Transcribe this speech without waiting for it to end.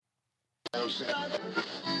Los Angeles,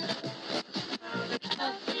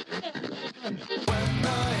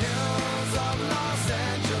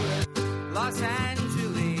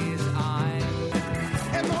 I'm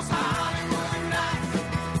and most Hollywood nights.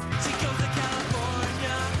 She goes to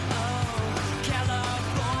California, oh,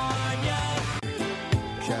 California.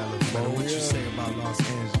 What you say about Los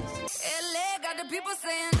Angeles? LA got the people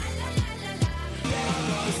saying,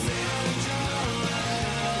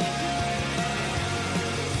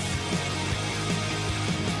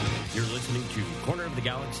 You're listening to Corner of the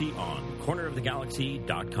Galaxy on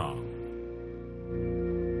cornerofthegalaxy.com.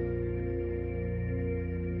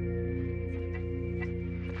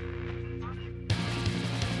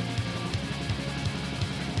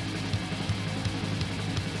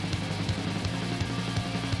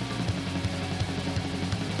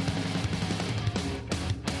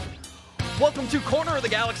 Welcome to Corner of the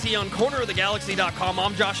Galaxy on cornerofthegalaxy.com.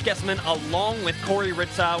 I'm Josh Guesman along with Cory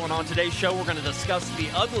Ritzau, and on today's show we're going to discuss the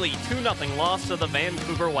ugly 2-0 loss to the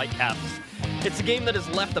Vancouver Whitecaps. It's a game that has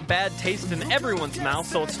left a bad taste in everyone's mouth,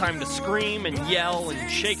 so it's time to scream and yell and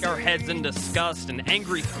shake our heads in disgust and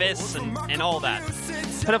angry fists and all that.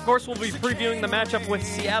 And of course, we'll be previewing the matchup with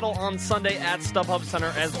Seattle on Sunday at StubHub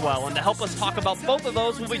Center as well. And to help us talk about both of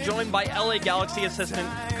those, we'll be joined by LA Galaxy assistant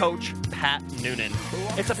coach Pat Noonan.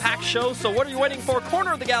 It's a packed show, so what are you waiting for?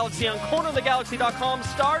 Corner of the Galaxy on cornerofthegalaxy.com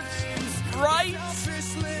starts right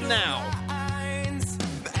now.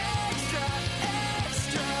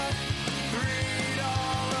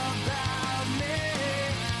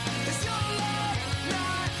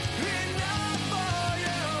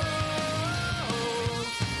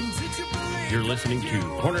 You're listening to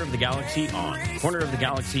Corner of the Galaxy on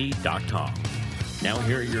cornerofthegalaxy.com. Now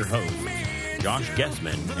here are your hosts, Josh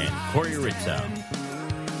Guesman and Cory Ritzau.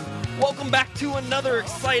 Welcome back to another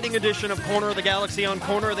exciting edition of Corner of the Galaxy on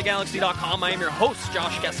cornerofthegalaxy.com. I am your host,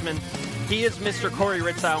 Josh Guesman. He is Mr. Cory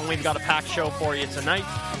Ritzau, and we've got a packed show for you tonight.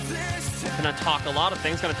 Going to talk a lot of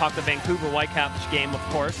things. Going to talk the Vancouver Whitecaps game, of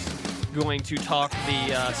course. Going to talk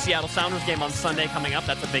the Seattle Sounders game on Sunday coming up.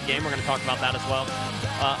 That's a big game. We're going to talk about that as well.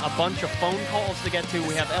 A bunch of phone calls to get to.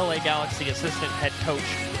 We have LA Galaxy assistant head coach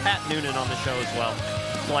Pat Noonan on the show as well.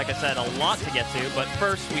 So like I said, a lot to get to. But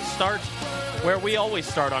first, we start where we always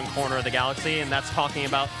start on Corner of the Galaxy, and that's talking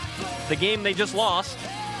about the game they just lost.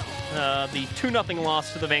 The 2-0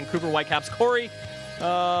 loss to the Vancouver Whitecaps. Cory,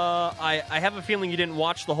 I have a feeling you didn't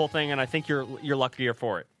watch the whole thing, and I think you're luckier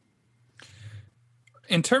for it.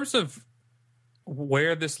 In terms of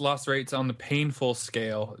where this loss rates on the painful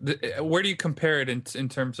scale, where do you compare it in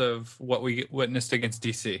terms of what we witnessed against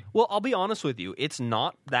DC? Well, I'll be honest with you. It's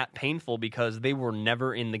not that painful because they were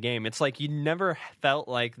never in the game. It's like you never felt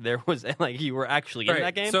like there was like you were actually in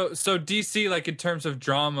that game. So DC, like in terms of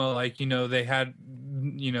drama, like, you know, they had,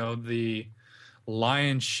 you know, the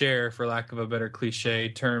lion's share, for lack of a better cliche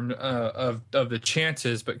term, of the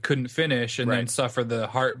chances, but couldn't finish, and then suffer the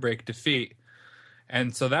heartbreak defeat.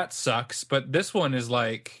 And so that sucks, but this one is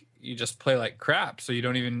like you just play like crap, so you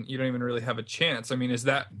don't even really have a chance. I mean, is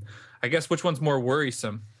that, I guess, which one's more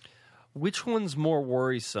worrisome? Which one's more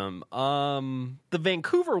worrisome? The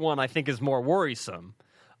Vancouver one, I think, is more worrisome.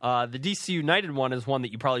 The DC United one is one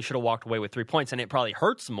that you probably should have walked away with 3 points, and it probably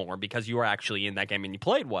hurts more because you were actually in that game and you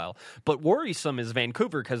played well. But worrisome is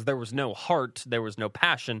Vancouver because there was no heart, there was no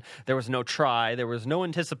passion, there was no try, there was no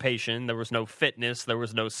anticipation, there was no fitness, there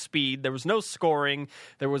was no speed, there was no scoring,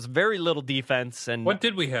 there was very little defense. And what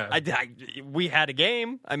did we have? We had a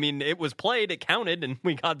game. I mean, it was played, it counted, and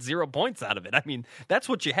we got 0 points out of it. I mean, that's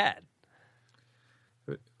what you had.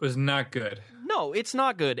 It was not good. No, it's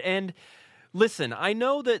not good. And listen, I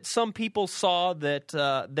know that some people saw that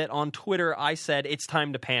that on Twitter I said it's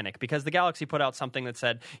time to panic because the Galaxy put out something that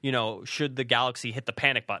said, you know, should the Galaxy hit the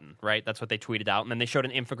panic button, right? That's what they tweeted out. And then they showed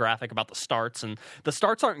an infographic about the starts, and the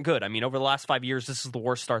starts aren't good. I mean, over the last 5 years, this is the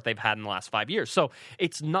worst start they've had in the last 5 years. So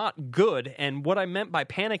it's not good. And what I meant by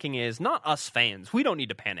panicking is not us fans. We don't need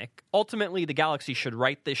to panic. Ultimately, the Galaxy should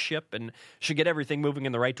right this ship and should get everything moving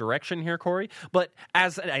in the right direction here, Cory. But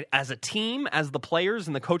as a team, as the players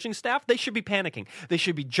and the coaching staff, they should be panicking. They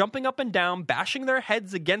should be jumping up and down, bashing their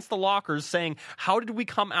heads against the lockers, saying, how did we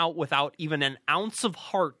come out without even an ounce of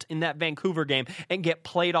heart in that Vancouver game and get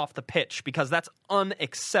played off the pitch? Because that's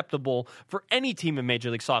unacceptable for any team in Major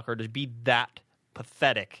League Soccer to be that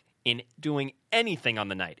pathetic in doing anything on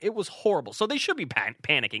the night. It was horrible. So they should be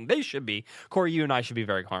panicking. They should be. Cory, you and I should be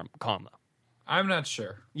very calm though. I'm not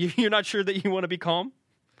sure. You're not sure that you want to be calm?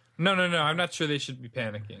 No. I'm not sure they should be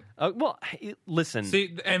panicking. Well, listen.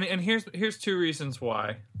 See, and here's two reasons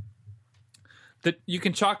why. That you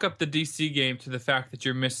can chalk up the DC game to the fact that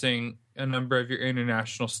you're missing a number of your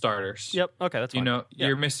international starters. Yep. Okay, that's fine.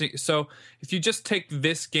 You're missing. So if you just take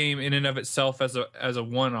this game in and of itself as a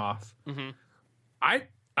one-off,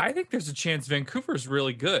 I think there's a chance Vancouver's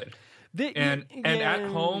really good. And at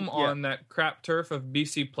home on that crap turf of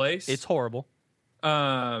BC Place, it's horrible.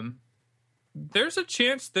 There's a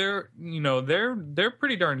chance they're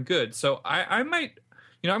pretty darn good. So I might,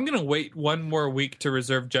 I'm going to wait one more week to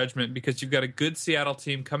reserve judgment because you've got a good Seattle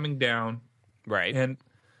team coming down, right? And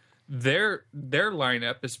their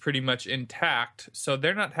lineup is pretty much intact, so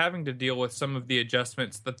they're not having to deal with some of the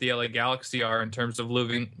adjustments that the LA Galaxy are in terms of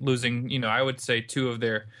losing. I would say 2 of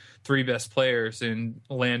their 3 best players in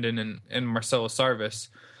Landon and Marcelo Sarvis.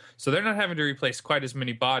 So they're not having to replace quite as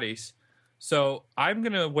many bodies. So I'm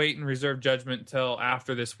going to wait and reserve judgment till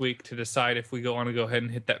after this week to decide if we want to go ahead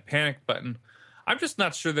and hit that panic button. I'm just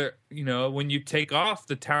not sure that, when you take off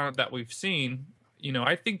the talent that we've seen,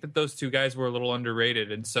 I think that those 2 guys were a little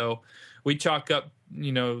underrated. And so we chalk up,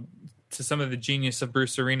 to some of the genius of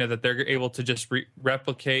Bruce Arena that they're able to just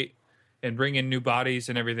replicate and bring in new bodies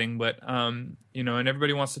and everything. But, and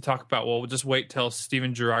everybody wants to talk about, we'll just wait till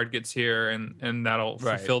Steven Gerrard gets here and that'll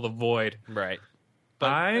fulfill the void. Right. But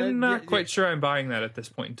I'm not quite sure I'm buying that at this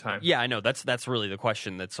point in time. Yeah, I know. That's really the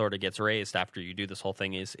question that sort of gets raised after you do this whole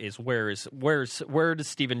thing is where does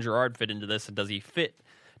Steven Gerrard fit into this, and does he fit?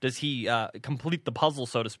 Does he complete the puzzle,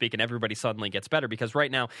 so to speak, and everybody suddenly gets better? Because right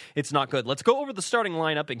now, it's not good. Let's go over the starting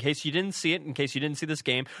lineup in case you didn't see it, in case you didn't see this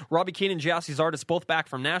game. Robbie Keane and Giassi Zardes both back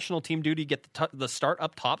from national team duty, get the start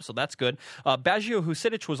up top, so that's good. Baggio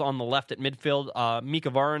Husidic was on the left at midfield. Mika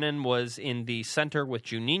Varanen was in the center with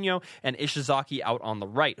Juninho, and Ishizaki out on the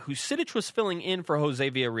right. Husidic was filling in for Jose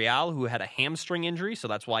Villarreal, who had a hamstring injury, so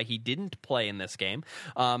that's why he didn't play in this game.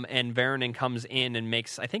 And Varanen comes in and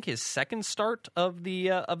makes, I think, his second start of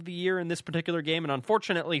the year in this particular game, and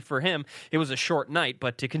unfortunately for him, it was a short night.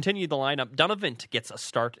 But to continue the lineup, Donovan gets a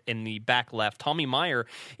start in the back left. Tommy Meyer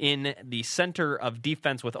in the center of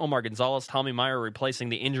defense with Omar Gonzalez. Tommy Meyer replacing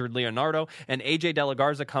the injured Leonardo, and AJ De La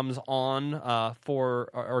Garza comes on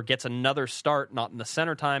or gets another start, not in the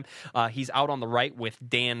center time. He's out on the right with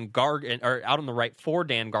Dan Gargan, or out on the right for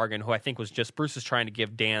Dan Gargan, who I think was just Bruce is trying to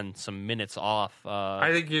give Dan some minutes off.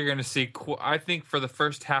 I think you're going to see. I think for the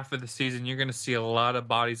first half of the season, you're going to see a lot of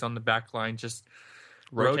bodies on the back line just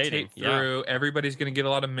rotate through. Yeah. Everybody's going to get a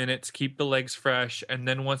lot of minutes, keep the legs fresh, and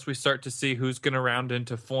then once we start to see who's going to round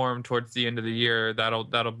into form towards the end of the year,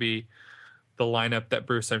 that'll be the lineup that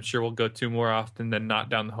Bruce, I'm sure, will go to more often than not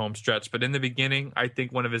down the home stretch. But in the beginning, I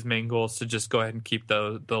think one of his main goals is to just go ahead and keep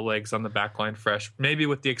the legs on the back line fresh. Maybe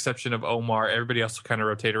with the exception of Omar, everybody else will kind of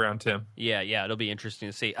rotate around him. Yeah, it'll be interesting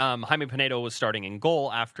to see. Jaime Pinedo was starting in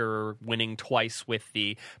goal after winning twice with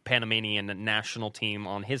the Panamanian national team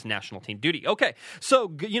on his national team duty. Okay, so,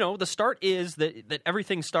 the start is that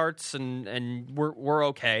everything starts and we're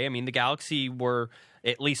okay. I mean, the Galaxy were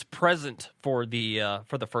at least present for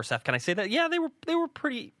the first half. Can I say that? Yeah, they were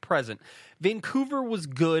pretty present. Vancouver was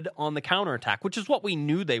good on the counterattack, which is what we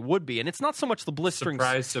knew they would be. And it's not so much the blistering...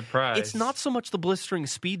 Surprise. It's not so much the blistering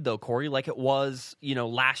speed, though, Corey, like it was,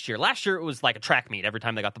 last year. Last year, it was like a track meet every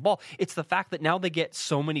time they got the ball. It's the fact that now they get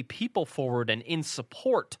so many people forward and in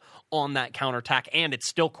support on that counterattack, and it's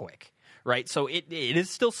still quick. Right, so it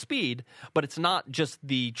is still speed, but it's not just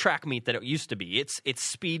the track meet that it used to be. It's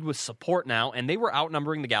speed with support now, and they were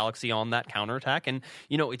outnumbering the Galaxy on that counterattack. And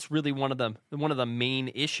it's really one of the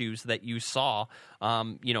main issues that you saw,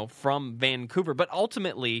 from Vancouver. But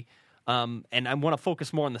ultimately, and I want to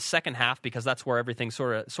focus more on the second half because that's where everything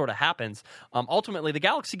sort of happens. Ultimately, the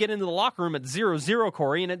Galaxy get into the locker room at 0-0,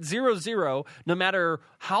 Corey, and at 0-0, no matter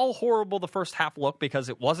how horrible the first half looked, because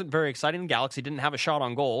it wasn't very exciting, the Galaxy didn't have a shot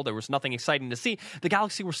on goal, there was nothing exciting to see, the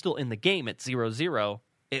Galaxy were still in the game at 0-0,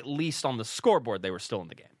 at least on the scoreboard, they were still in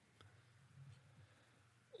the game.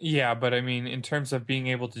 Yeah, but I mean, in terms of being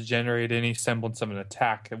able to generate any semblance of an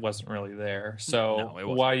attack, it wasn't really there. So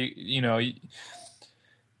why,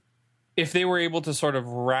 if they were able to sort of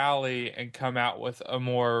rally and come out with a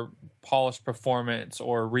more polished performance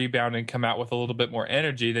or rebound and come out with a little bit more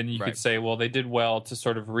energy, then you could say, well, they did well to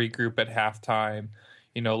sort of regroup at halftime,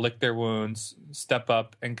 lick their wounds, step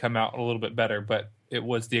up and come out a little bit better. But it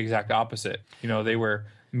was the exact opposite. They were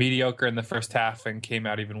mediocre in the first half and came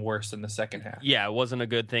out even worse in the second half. Yeah, it wasn't a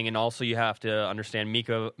good thing. And also you have to understand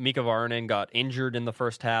Mika Varanen got injured in the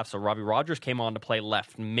first half, so Robbie Rogers came on to play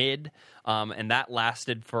left mid, and that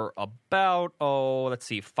lasted for about,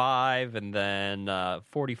 5, and then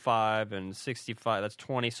 45 and 65, that's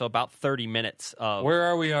 20, so about 30 minutes of... Where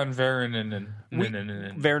are we on Varanen?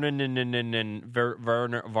 Varanen,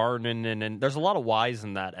 there's a lot of Y's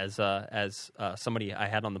in that, as somebody I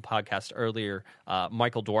had on the podcast earlier,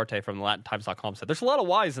 Michael Michael Duarte from LatinTimes.com said. There's a lot of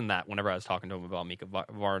Y's in that whenever I was talking to him about Mika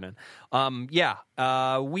Varnen.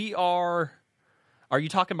 We are... Are you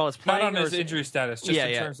talking about his playing? Not on his injury status, just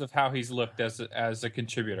in terms of how he's looked as a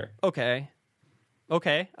contributor. Okay.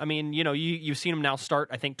 I mean, you've seen him now start,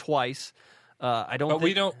 I think, twice.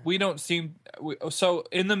 We don't seem. So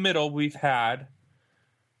in the middle, we've had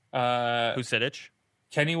Husidic.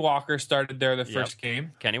 Kenny Walker started there the first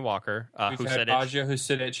game. Kenny Walker. We've had Baggio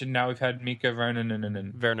Husidic, and now we've had Mika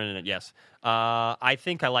Varnen. Yes. I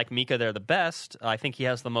think I like Mika there the best. I think he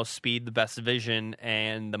has the most speed, the best vision,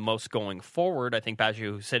 and the most going forward. I think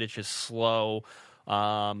Baggio Husidic is slow.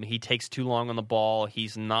 He takes too long on the ball.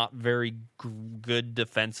 He's not very good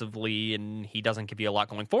defensively, and he doesn't give you a lot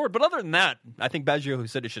going forward. But other than that, I think Baggio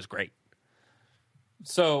Husidic is great.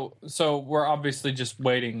 So we're obviously just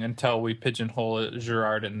waiting until we pigeonhole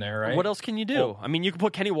Gerard in there, right? What else can you do? Well, I mean, you can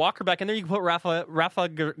put Kenny Walker back in there. You can put Rafa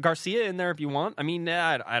Garcia in there if you want. I mean,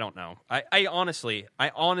 I don't know. I honestly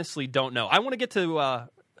don't know. I want to get to,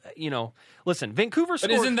 listen, Vancouver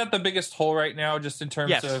scored. But isn't that the biggest hole right now, just in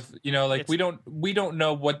terms of, we don't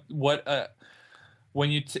know what when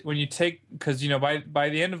you take, because, by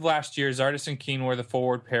the end of last year, Zardes and Keane were the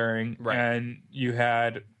forward pairing, right. And you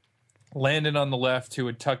had Landon on the left who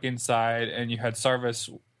would tuck inside, and you had Sarvis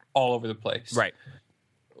all over the place. Right.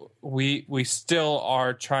 We still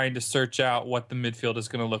are trying to search out what the midfield is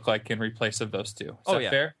going to look like in replace of those two. Is that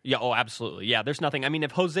fair? Yeah, absolutely. Yeah, there's nothing. I mean,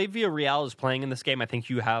 if Jose Villarreal is playing in this game, I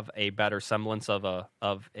think you have a better semblance of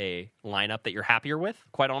a lineup that you're happier with,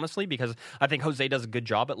 quite honestly, because I think Jose does a good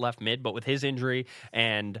job at left mid, but with his injury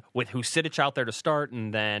and with Husidic out there to start,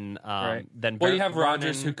 and then you have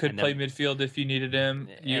Rogers who could play midfield if you needed him.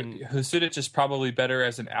 Husidic is probably better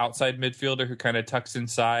as an outside midfielder who kind of tucks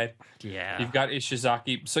inside. Yeah. You've got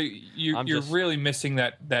Ishizaki. So you're really missing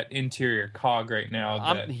that interior cog right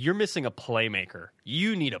now. You're missing a playmaker.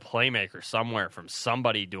 You need a playmaker somewhere from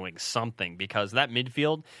somebody doing something, because that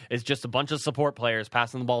midfield is just a bunch of support players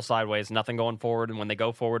passing the ball sideways, nothing going forward, and when they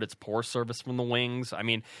go forward, it's poor service from the wings. I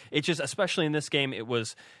mean, it's just, especially in this game, it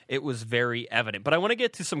was very evident. But I want to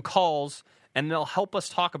get to some calls, and they'll help us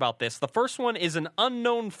talk about this. The first one is an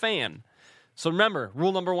unknown fan. So remember,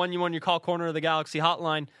 rule number one, when you call Corner of the Galaxy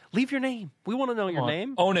hotline, leave your name. We want to know your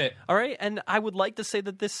name. Own it. All right? And I would like to say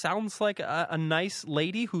that this sounds like a nice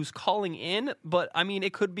lady who's calling in, but, I mean,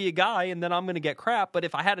 it could be a guy, and then I'm going to get crap. But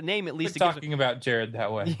if I had a name, at least... We're talking about Jared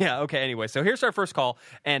that way. Yeah, okay, anyway. So here's our first call,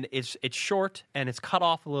 and it's short, and it's cut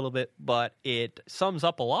off a little bit, but it sums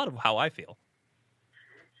up a lot of how I feel.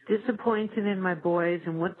 Disappointed in my boys,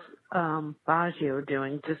 and what's Baggio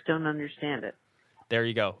doing? Just don't understand it. There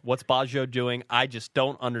you go. What's Baggio doing? I just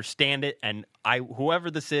don't understand it. And whoever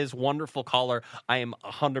this is, wonderful caller, I am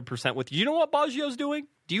 100% with you. You know what Baggio's doing?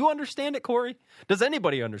 Do you understand it, Corey? Does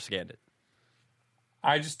anybody understand it?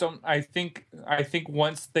 I just don't. I think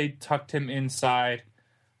once they tucked him inside,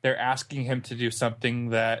 they're asking him to do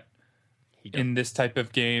something that in this type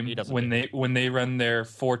of game, when they run their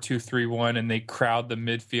 4-2-3-1 and they crowd the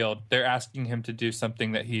midfield, they're asking him to do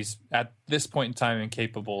something that he's at this point in time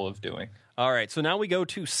incapable of doing. All right, so now we go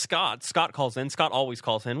to Scott. Scott calls in. Scott always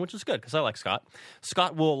calls in, which is good because I like Scott.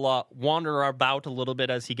 Scott will wander about a little bit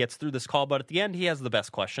as he gets through this call, but at the end, he has the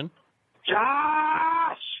best question.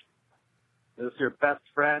 Josh! Is this your best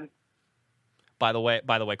friend? By the way,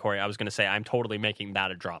 Corey, I was going to say I'm totally making that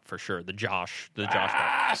a drop for sure. The Josh.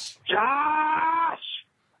 Josh!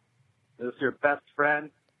 Is this your best friend?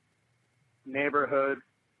 Neighborhood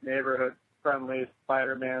friendly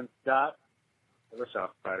Spider-Man Scott? I wish I was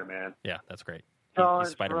Spider-Man. Yeah, that's great. Calling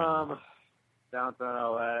He's Spider-Man. from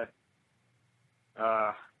downtown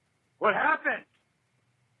LA. What happened?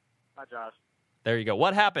 Hi, Josh. There you go.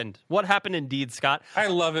 What happened? What happened indeed, Scott? I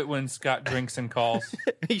love it when Scott drinks and calls.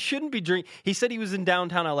 He shouldn't be drinking. He said he was in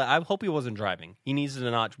downtown LA. I hope he wasn't driving. He needs to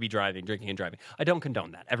not be drinking and driving. I don't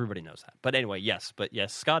condone that. Everybody knows that. But anyway, yes.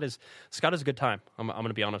 Scott is a good time. I'm going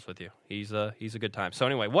to be honest with you. He's a good time. So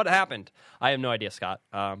anyway, what happened? I have no idea, Scott.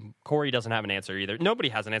 Corey doesn't have an answer either. Nobody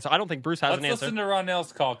has an answer. I don't think Bruce has an answer. Let's listen to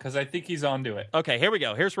Ronell's call because I think he's onto it. Okay, here we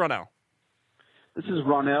go. Here's Ronell. This is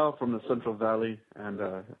Ronell from the Central Valley, and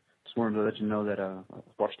just wanted to let you know that I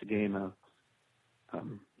watched the game.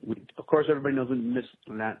 Of course, everybody knows we missed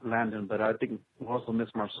Landon, but I think we also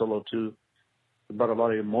missed Marcelo too. It brought a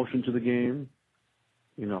lot of emotion to the game,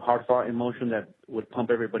 hard-fought emotion that would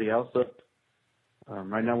pump everybody else up.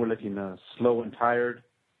 Right now we're looking slow and tired,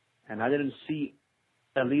 and I didn't see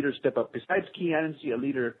a leader step up. Besides Key, I didn't see a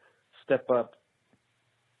leader step up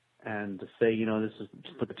and to say, this is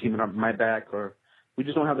to put the team on my back, or we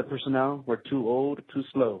just don't have the personnel. We're too old, too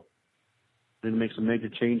slow. Need to make some major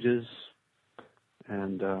changes,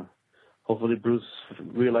 and hopefully Bruce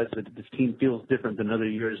realizes that this team feels different than other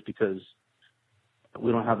years because we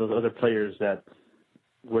don't have those other players that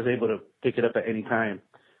was able to pick it up at any time.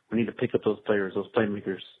 We need to pick up those players, those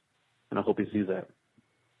playmakers, and I hope he sees that.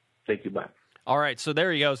 Thank you, bye. All right, so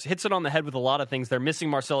there he goes. Hits it on the head with a lot of things. They're missing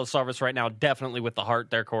Marcelo Sarvis right now, definitely with the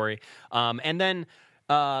heart there, Cory. And then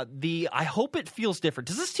I hope it feels different.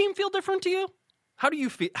 Does this team feel different to you? How do you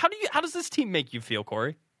feel? How does this team make you feel,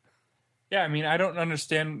 Cory? Yeah, I mean, I don't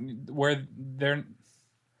understand where they're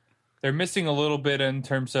missing a little bit in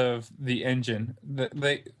terms of the engine.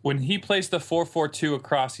 When he plays the 4-4-2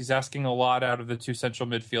 across, he's asking a lot out of the two central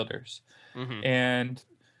midfielders. Mm-hmm. And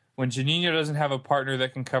when Juninho doesn't have a partner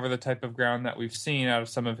that can cover the type of ground that we've seen out of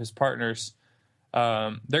some of his partners,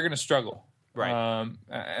 they're going to struggle. Right.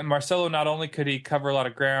 And Marcelo, not only could he cover a lot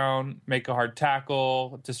of ground, make a hard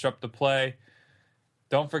tackle, disrupt the play,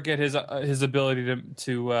 don't forget his ability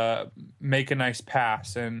to make a nice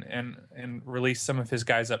pass and release some of his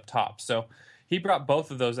guys up top. So he brought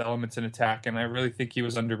both of those elements in attack, and I really think he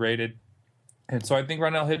was underrated. And so I think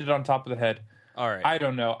Ronell hit it on top of the head. All right. I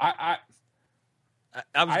don't know.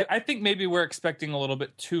 I think maybe we're expecting a little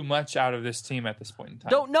bit too much out of this team at this point in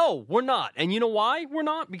time. No, we're not. And you know why we're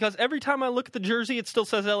not? Because every time I look at the jersey, it still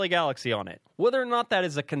says LA Galaxy on it. Whether or not that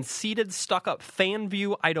is a conceited, stuck-up fan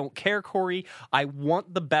view, I don't care, Cory. I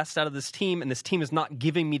want the best out of this team, and this team is not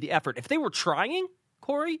giving me the effort. If they were trying,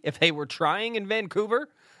 Cory, if they were trying in Vancouver,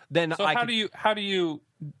 then so how do you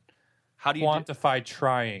quantify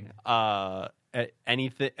trying?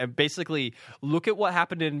 Anything, basically look at what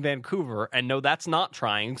happened in Vancouver and know that's not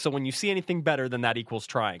trying. So when you see anything better, then that equals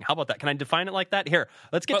trying. How about that? Can I define it like that? Here,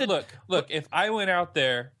 let's get look. If I went out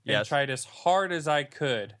there and tried as hard as I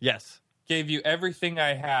could, gave you everything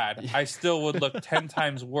I had, I still would look 10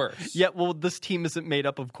 times worse. Yeah, well, this team isn't made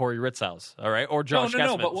up of Cory Ritzau's, all right, or Josh Guesman.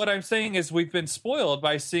 No. But what I'm saying is we've been spoiled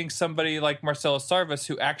by seeing somebody like Marcelo Sarvis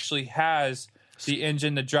who actually has the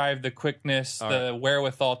engine, the drive, the quickness, the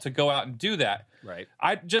wherewithal to go out and do that. Right.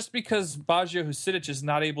 Just because Baggio Husidic is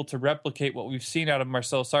not able to replicate what we've seen out of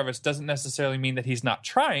Marcelo Sarvis doesn't necessarily mean that he's not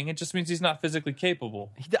trying. It just means he's not physically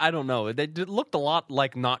capable. I don't know. It looked a lot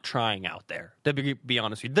like not trying out there, to be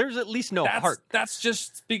honest with you. There's at least no heart. That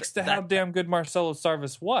just speaks to how damn good Marcelo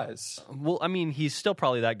Sarvis was. Well, I mean, he's still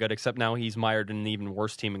probably that good, except now he's mired in an even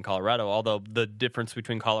worse team in Colorado, although the difference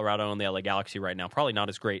between Colorado and the LA Galaxy right now, probably not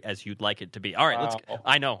as great as you'd like it to be. All right,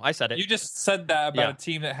 I know. I said it. You just said that about a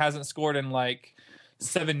team that hasn't scored in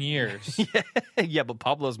 7 years. Yeah, but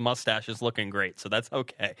Pablo's mustache is looking great, so that's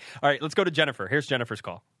okay. All right, let's go to Jennifer. Here's Jennifer's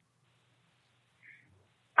call.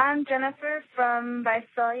 I'm Jennifer from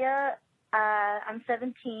Visalia. I'm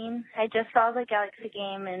 17. I just saw the Galaxy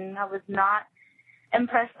game, and I was not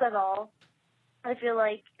impressed at all. I feel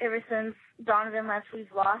like ever since Donovan left,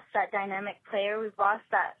 we've lost that dynamic player. We've lost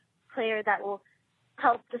that player that will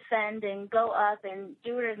help defend and go up and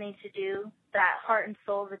do what it needs to do, that heart and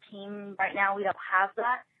soul of the team. Right now, we don't have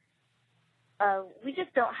that. We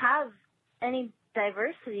just don't have any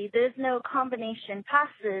diversity. There's no combination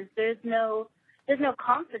passes. There's no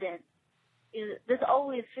confidence. There's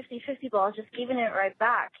always 50-50 balls, just giving it right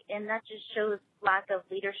back, and that just shows lack of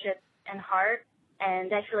leadership and heart,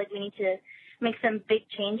 and I feel like we need to make some big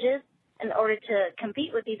changes in order to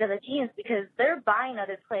compete with these other teams because they're buying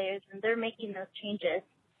other players and they're making those changes,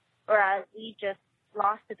 whereas we just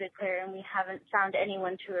lost a big player and we haven't found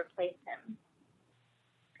anyone to replace him.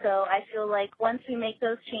 So I feel like once we make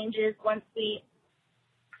those changes, once we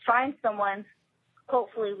find someone,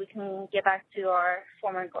 hopefully we can get back to our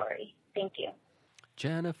former glory. Thank you.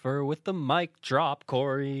 Jennifer with the mic drop,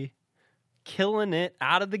 Cory. Killing it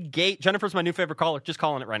out of the gate. Jennifer's my new favorite caller. Just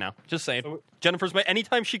calling it right now. Just saying. Jennifer's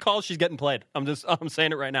anytime she calls, she's getting played. I'm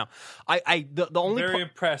saying it right now. The only very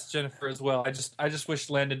impressed, Jennifer, as well. I just wish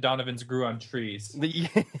Landon Donovans grew on trees.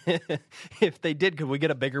 If they did, could we get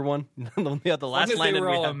a bigger one? The last Landon they were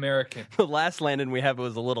all American. The last Landon we had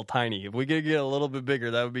was a little tiny. If we could get a little bit bigger,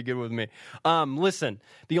 that would be good with me. Listen,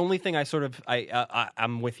 the only thing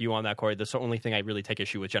I'm with you on that, Cory. The only thing I really take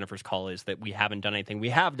issue with Jennifer's call is that we haven't done anything. We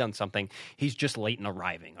have done something. He's just late in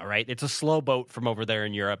arriving, all right? It's a slow boat from over there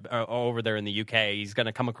in Europe, over there in the UK. He's going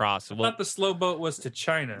to come across. I thought the slow boat was to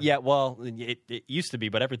China. Yeah, well, it used to be,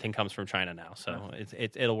 but everything comes from China now, so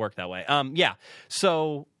it'll work that way.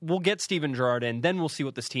 So we'll get Steven Gerrard in, then we'll see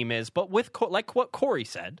what this team is. But with like what Cory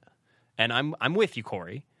said, and I'm with you,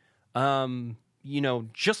 Cory,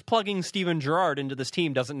 just plugging Steven Gerrard into this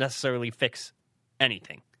team doesn't necessarily fix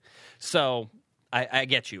anything. So I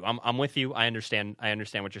get you. I'm with you. I understand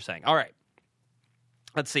what you're saying. All right.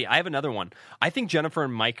 Let's see. I have another one. I think Jennifer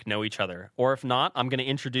and Mike know each other. Or if not, I'm going to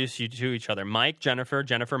introduce you to each other. Mike, Jennifer,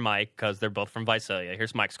 Mike, because they're both from Visalia.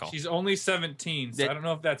 Here's Mike's call. She's only 17, so I don't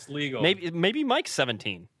know if that's legal. Maybe Mike's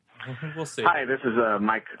 17. We'll see. Hi, this is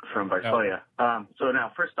Mike from Visalia. So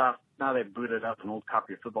now, first off, now they've booted up an old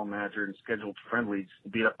copy of Football Manager and scheduled friendlies to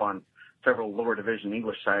beat up on several lower division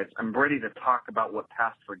English sides. I'm ready to talk about what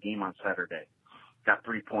passed for game on Saturday. Got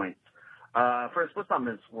 3 points. First, let's not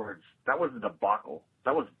mince words. That was a debacle.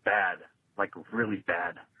 That was bad, like really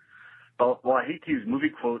bad. But while I hate to use movie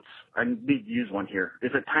quotes, I need to use one here.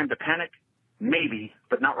 Is it time to panic? Maybe,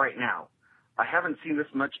 but not right now. I haven't seen this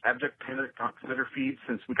much abject panic on Twitter feeds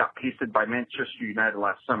since we got pasted by Manchester United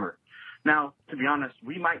last summer. Now, to be honest,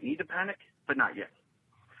 we might need to panic, but not yet.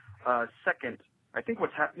 Second, I think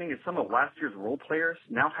what's happening is some of last year's role players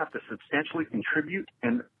now have to substantially contribute,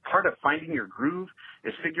 and part of finding your groove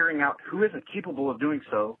is figuring out who isn't capable of doing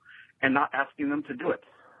so and not asking them to do it.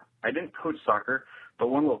 I didn't coach soccer, but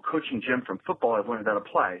one little coaching gem from football I've learned that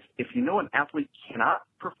applies. If you know an athlete cannot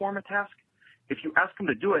perform a task, if you ask him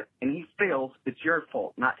to do it and he fails, it's your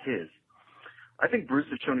fault, not his. I think Bruce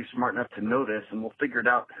has shown he's smart enough to know this, and we'll figure it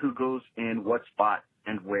out who goes in what spot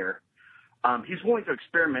and where. He's willing to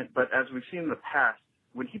experiment, but as we've seen in the past,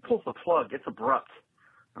 when he pulls the plug, it's abrupt.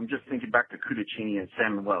 I'm just thinking back to Kudachini and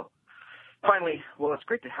Samuel. Finally, well, it's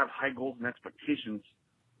great to have high goals and expectations.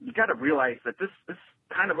 You got to realize that this is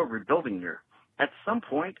kind of a rebuilding year. At some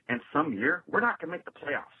point and some year, we're not going to make the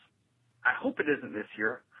playoffs. I hope it isn't this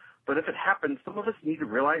year, but if it happens, some of us need to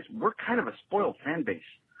realize we're kind of a spoiled fan base.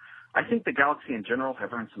 I think the Galaxy in general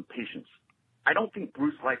have earned some patience. I don't think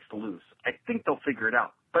Bruce likes to lose. I think they'll figure it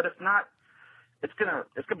out. But if not, it's gonna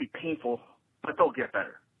be painful, but they'll get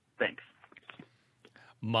better. Thanks.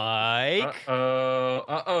 Mike.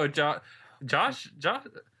 Josh.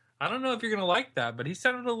 I don't know if you're going to like that, but he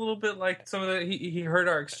sounded a little bit like some of the he heard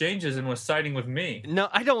our exchanges and was siding with me. No,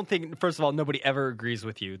 I don't think. First of all, nobody ever agrees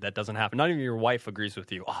with you. That doesn't happen. Not even your wife agrees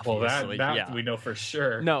with you. Obviously, well, that yeah. we know for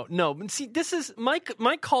sure. No. See, this is Mike.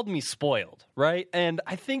 Mike called me spoiled, right? And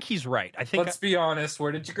I think he's right. Let's be honest.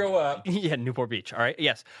 Where did you grow up? Yeah, Newport Beach. All right.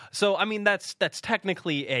 Yes. So I mean, that's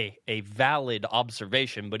technically a valid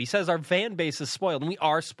observation. But he says our fan base is spoiled, and we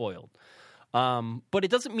are spoiled. But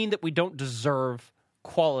it doesn't mean that we don't deserve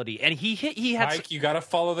quality. And he had Mike, you got to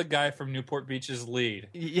follow the guy from Newport Beach's lead.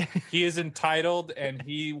 Yeah. He is entitled, and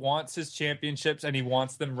he wants his championships, and he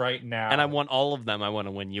wants them right now. And I want all of them. I want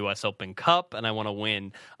to win U.S. Open Cup, and I want to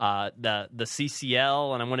win the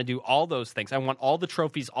CCL, and I want to do all those things. I want all the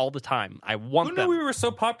trophies all the time. I want them. Who knew we were so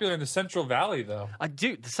popular in the Central Valley, though?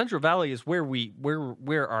 Dude, the Central Valley is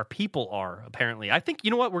where our people are. Apparently, I think you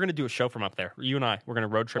know what we're going to do a show from up there. You and I, we're going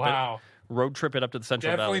to road trip. Wow. Road trip it up to the Central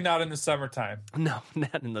Definitely Valley. not in the summertime. No,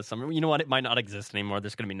 not in the summer. You know what? It might not exist anymore.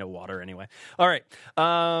 There's going to be no water anyway. All right.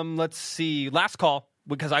 Let's see. Last call,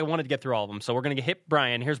 because I wanted to get through all of them. So we're going to hit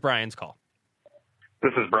Brian. Here's Brian's call.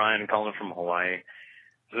 This is Brian calling from Hawaii.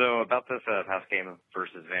 So about this past game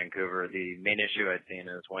versus Vancouver, the main issue I've seen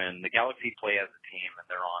is when the Galaxy play as a team and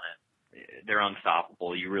they're on it, they're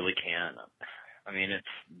unstoppable. You really can't. I mean,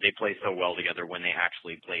 they play so well together when they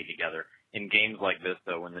actually play together. In games like this,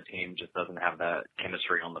 though, when the team just doesn't have that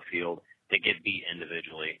chemistry on the field, they get beat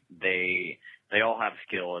individually. They all have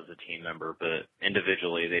skill as a team member, but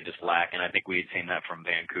individually they just lack. And I think we had seen that from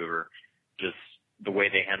Vancouver, just the way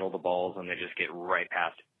they handle the balls and they just get right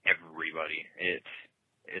past everybody.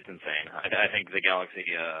 It's insane. I think the Galaxy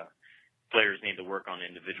players need to work on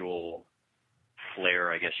individual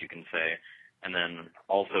flair, I guess you can say, and then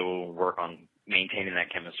also work on maintaining that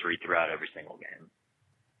chemistry throughout every single game.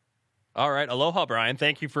 All right. Aloha, Brian.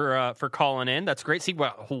 Thank you for calling in. That's great. See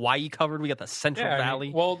what Hawaii covered. We got the Central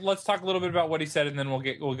Valley. Well, let's talk a little bit about what he said, and then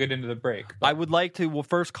we'll get into the break. But I would like to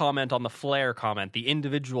first comment on the flair comment, the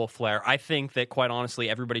individual flair. I think that, quite honestly,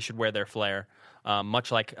 everybody should wear their flair,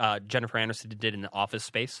 much like Jennifer Anderson did in the Office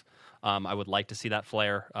Space. I would like to see that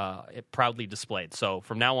flair proudly displayed. So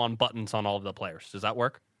from now on, buttons on all of the players. Does that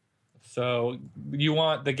work? So you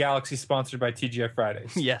want the Galaxy sponsored by TGI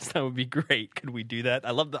Fridays? Yes, that would be great. Could we do that? I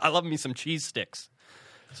love me some cheese sticks.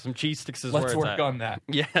 Some cheese sticks is where it's at. Let's work on that.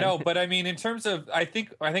 Yeah. No, but I mean, in terms of, I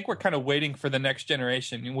think we're kind of waiting for the next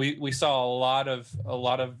generation. We saw a lot of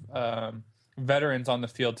veterans on the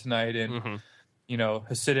field tonight, and you know,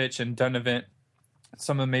 Hasidic and Donovan,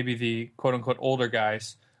 some of maybe the quote unquote older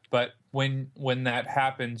guys. But when that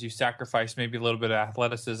happens, you sacrifice maybe a little bit of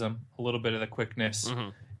athleticism, a little bit of the quickness.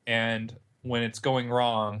 And when it's going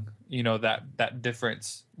wrong, you know, that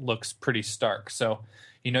difference looks pretty stark. So,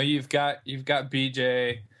 you know, you've got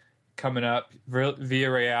BJ coming up,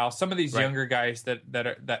 Villarreal, some of these younger guys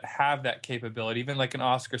that have that capability, even like an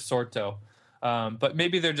Oscar Sorto. But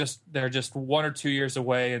maybe they're just 1 or 2 years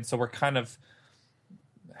away, and so we're kind of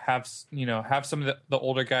have some of the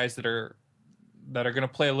older guys that are going to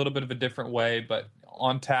play a little bit of a different way, but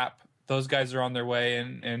on tap, those guys are on their way,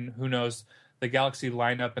 and who knows, the Galaxy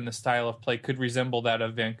lineup and the style of play could resemble that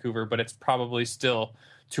of Vancouver, but it's probably still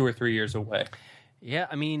 2 or 3 years away. Yeah,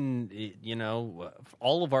 I mean,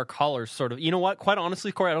 all of our callers sort of, you know what, quite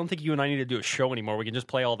honestly, Cory, I don't think you and I need to do a show anymore. We can just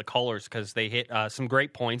play all the callers because they hit some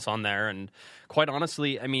great points on there. And quite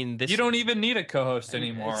honestly, I mean, you don't even need a co-host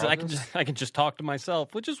anymore. I can just talk to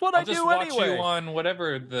myself, which is what I do anyway. I'll just watch you on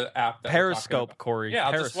whatever the app that Periscope, Cory. Yeah,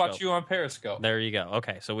 I'll Periscope. just watch you on Periscope. There you go.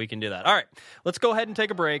 Okay, so we can do that. All right, let's go ahead and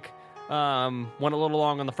take a break. Went a little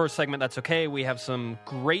long on the first segment. That's okay. We have some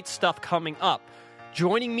great stuff coming up.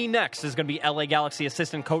 Joining me next is going to be LA Galaxy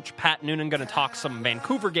assistant coach Pat Noonan. Going to talk some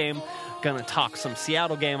Vancouver game, going to talk some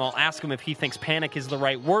Seattle game. I'll ask him if he thinks panic is the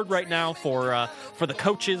right word right now for the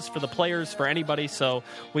coaches, for the players, for anybody. So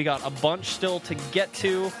we got a bunch still to get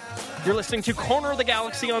to. You're listening to Corner of the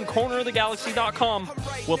Galaxy on cornerofthegalaxy.com.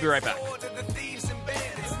 We'll be right back.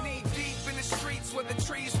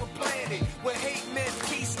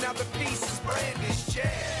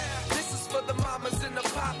 The mamas and the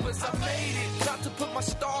papas, I made it. Not to put my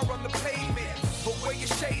star on the pavement, but wear your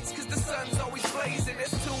shades cause the sun's always blazing. There's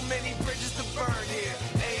too many bridges to burn here,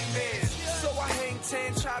 amen. So I hang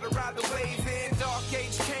 10, try to ride the wave in. Dark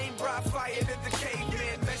age came, brought fire to the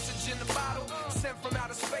caveman. Message in the bottle, sent from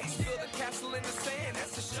outer space. Build a castle in the sand,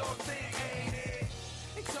 that's a sure thing, ain't it?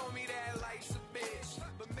 They told me that life's a bitch,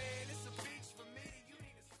 but man, it's a beach for me. You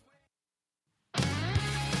need to swim.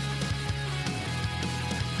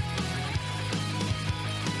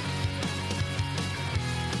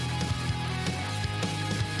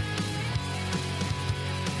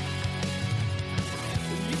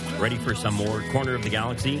 Ready for some more Corner of the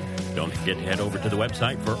Galaxy? Don't forget to head over to the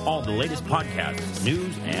website for all the latest podcasts,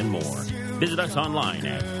 news, and more. Visit us online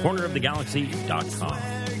at cornerofthegalaxy.com.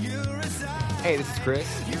 Hey, this is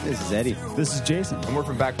Chris. This is Eddie. This is Jason. And we're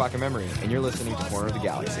from Back Pocket Memory, and you're listening to Corner of the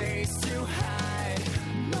Galaxy.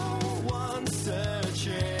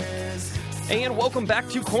 And welcome back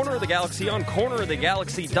to Corner of the Galaxy on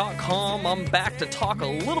cornerofthegalaxy.com. I'm back to talk a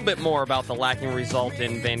little bit more about the lacking result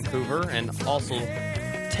in Vancouver and also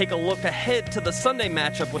take a look ahead to the Sunday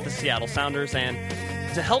matchup with the Seattle Sounders. And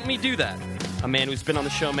to help me do that, a man who's been on the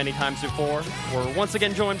show many times before, we're once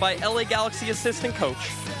again joined by LA Galaxy assistant coach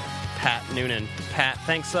Pat Noonan. Pat,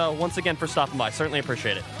 thanks once again for stopping by. Certainly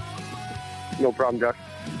appreciate it. No problem, Josh.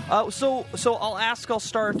 So I'll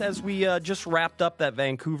start as we just wrapped up that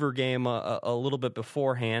Vancouver game a little bit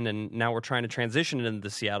beforehand, and now we're trying to transition into the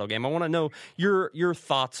Seattle game. I want to know your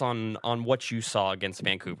thoughts on what you saw against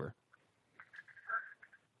Vancouver.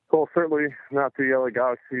 Well, certainly not the LA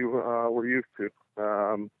Galaxy we're used to.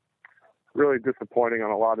 Really disappointing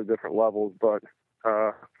on a lot of different levels, but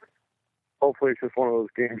hopefully it's just one of those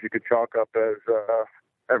games you could chalk up as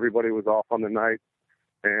everybody was off on the night,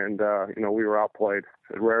 and we were outplayed.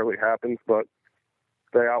 It rarely happens, but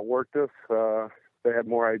they outworked us. They had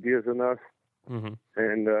more ideas than us, and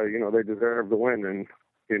they deserve the win.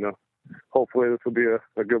 And hopefully this will be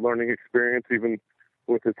a good learning experience, even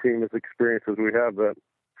with a team as experienced as we have. That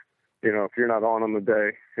if you're not on the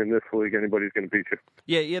day in this league, anybody's going to beat you.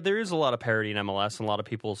 Yeah, there is a lot of parity in MLS, and a lot of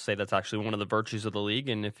people say that's actually one of the virtues of the league.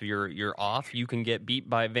 And if you're off, you can get beat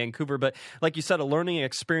by Vancouver. But like you said, a learning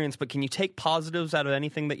experience. But can you take positives out of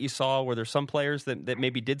anything that you saw? Were there some players that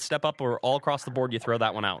maybe did step up, or all across the board you throw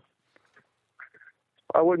that one out?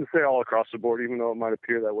 I wouldn't say all across the board, even though it might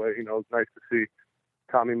appear that way. It's nice to see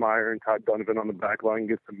Tommy Meyer and Todd Donovan on the back line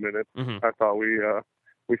get some minutes. Mm-hmm. I thought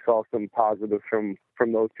we saw some positives from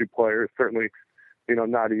those two players. Certainly,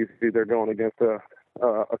 not easy. They're going against a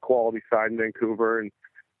quality side in Vancouver and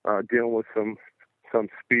dealing with some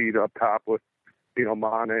speed up top with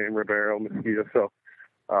Mane and Ribeiro, Mosquito. So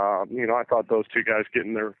I thought those two guys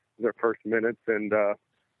getting their first minutes and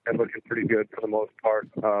looking pretty good for the most part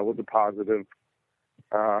was a positive.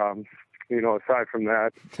 Aside from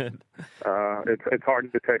that, it's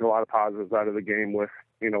hard to take a lot of positives out of the game with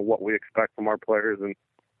what we expect from our players and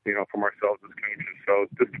from ourselves as coaches. So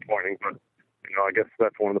it's disappointing, but I guess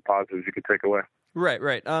that's one of the positives you could take away. Right.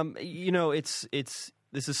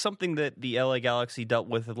 This is something that the LA Galaxy dealt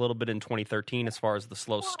with a little bit in 2013 as far as the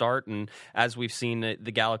slow start, and as we've seen,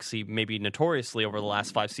 the Galaxy maybe notoriously over the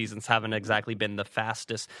last 5 seasons haven't exactly been the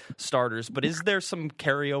fastest starters. But is there some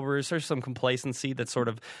carryover? Is there some complacency that sort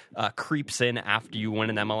of creeps in after you win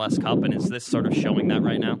an MLS Cup, and is this sort of showing that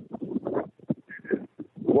right now?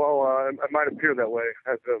 Well, it might appear that way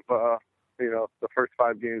as of the first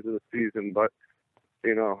 5 games of the season, but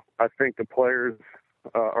I think the players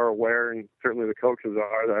are aware, and certainly the coaches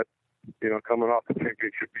are, that, coming off the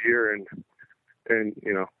championship year and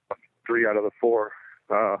 3 out of the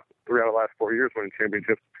last 4 years winning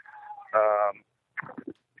championships,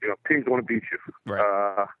 teams want to beat you.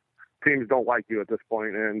 Right. Teams don't like you at this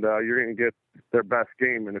point, and you're going to get their best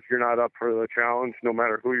game. And if you're not up for the challenge, no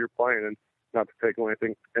matter who you're playing, and not to take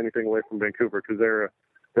anything away from Vancouver, because they're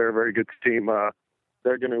a very good team,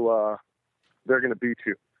 they're going to beat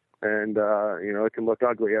you, and it can look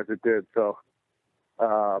ugly as it did. So,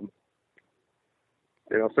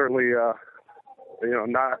 certainly,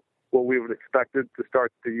 not what we would expected to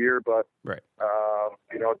start the year, but right.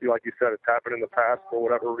 Like you said, it's happened in the past for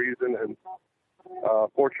whatever reason, and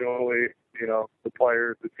fortunately, the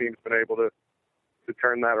players, the team's been able to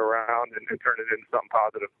turn that around and turn it into something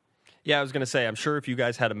positive. Yeah, I was going to say, I'm sure if you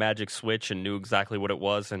guys had a magic switch and knew exactly what it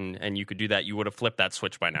was and you could do that, you would have flipped that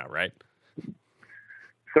switch by now, right?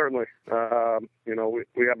 Certainly. We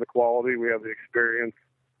have the quality, we have the experience,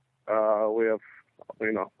 we have,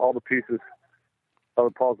 all the pieces of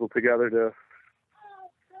the puzzle together to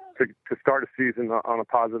start a season on a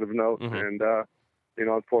positive note. Mm-hmm. And,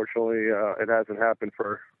 unfortunately, it hasn't happened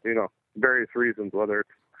for, various reasons, whether it's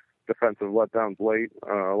defensive letdowns late,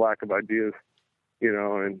 lack of ideas,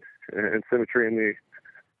 and symmetry in the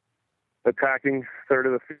attacking third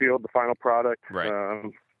of the field, the final product. Right.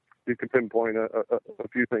 You can pinpoint a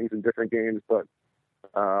few things in different games, but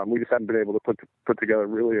we just haven't been able to put together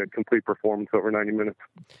really a complete performance over 90 minutes.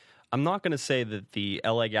 I'm not going to say that the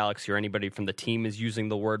LA Galaxy or anybody from the team is using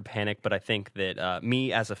the word panic, but I think that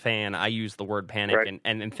me as a fan, I use the word panic, right,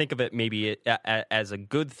 and think of it maybe as a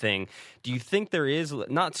good thing. Do you think there is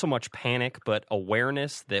not so much panic, but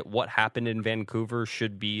awareness that what happened in Vancouver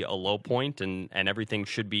should be a low point and everything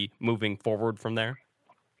should be moving forward from there?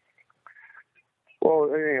 Well,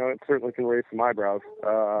 it certainly can raise some eyebrows.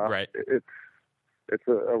 Right. It's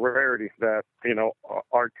a rarity that,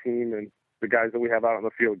 our team and the guys that we have out on the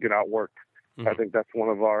field get outworked. Mm-hmm. I think that's one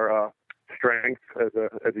of our strengths as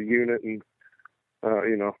a unit, and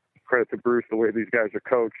credit to Bruce, the way these guys are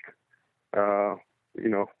coached.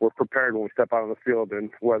 We're prepared when we step out on the field, and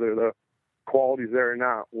whether the quality's there or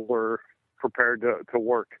not, we're prepared to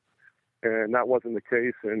work. And that wasn't the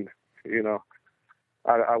case. And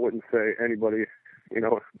I wouldn't say anybody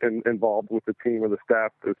involved with the team or the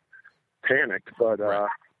staff is panicked, but right.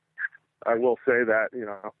 I will say that,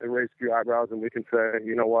 it raised a few eyebrows, and we can say,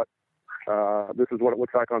 this is what it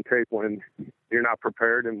looks like on tape when you're not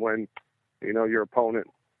prepared, and when, your opponent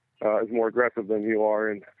is more aggressive than you are.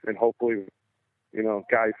 And hopefully,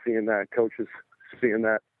 guys seeing that, coaches seeing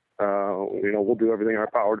that, we'll do everything in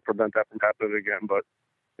our power to prevent that from happening again. But,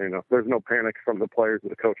 there's no panic from the players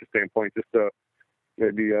and the coach's standpoint, just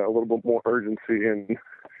maybe a little bit more urgency in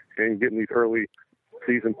getting these early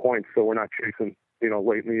season points, so we're not chasing,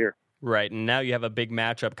 late in the year. Right, and now you have a big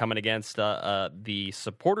matchup coming against the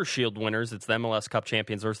Supporter Shield winners. It's the MLS Cup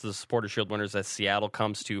Champions versus the Supporter Shield winners as Seattle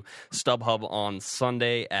comes to StubHub on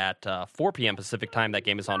Sunday at 4 p.m. Pacific time. That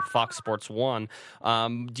game is on Fox Sports 1.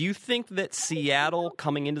 Do you think that Seattle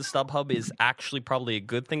coming into StubHub is actually probably a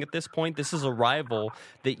good thing at this point? This is a rival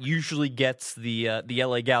that usually gets the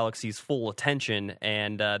LA Galaxy's full attention,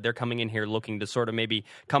 and they're coming in here looking to sort of maybe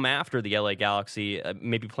come after the LA Galaxy,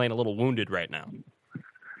 maybe playing a little wounded right now.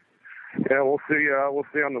 Yeah, we'll see. We'll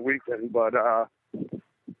see on the weekend, but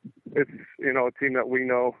it's a team that we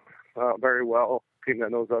know very well, a team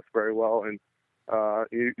that knows us very well, and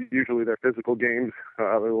usually their physical games,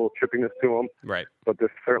 there's a little chippiness to them. Right. But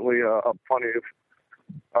there's certainly plenty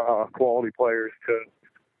of quality players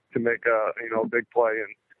to make a big play,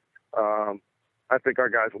 and I think our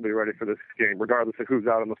guys will be ready for this game, regardless of who's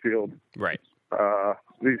out on the field. Right.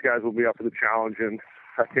 These guys will be up for the challenge, and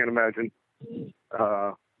I can't imagine.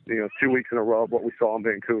 2 weeks in a row of what we saw in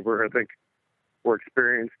Vancouver. I think we're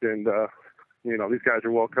experienced, and these guys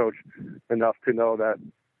are well coached enough to know that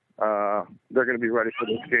they're going to be ready for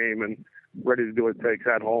this game and ready to do what it takes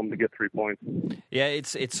at home to get 3 points. Yeah,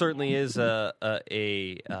 it certainly is a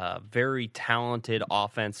very talented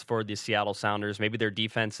offense for the Seattle Sounders. Maybe their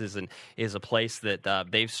defense is a place that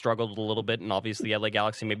they've struggled a little bit, and obviously the LA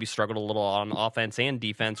Galaxy maybe struggled a little on offense and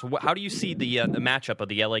defense. How do you see the matchup of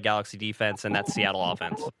the LA Galaxy defense and that Seattle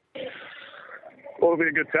offense? Well, it'll be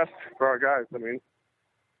a good test for our guys. I mean,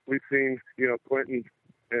 we've seen Clinton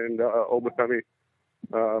and Obafemi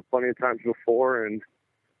plenty of times before, and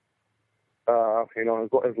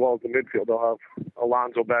as well as the midfield, they'll have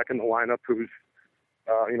Alonso back in the lineup, who's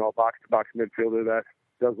a box-to-box midfielder that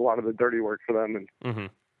does a lot of the dirty work for them, and mm-hmm.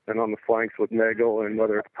 and on the flanks with Nagel, and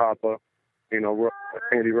whether it's Papa,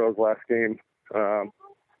 Andy Rose last game,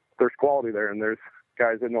 there's quality there, and there's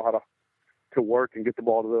guys that know how to to work and get the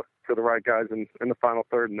ball to the right guys in the final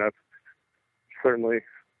third, and that's certainly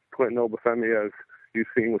Clinton Obafemi, as you've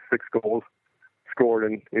seen, with 6 goals scored,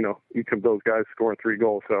 and each of those guys scoring 3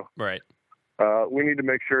 goals. So right, we need to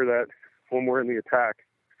make sure that when we're in the attack,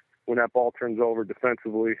 when that ball turns over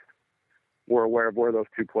defensively, we're aware of where those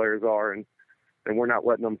 2 players are, and we're not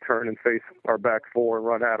letting them turn and face our back 4 and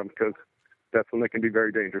run at them, because that's when they can be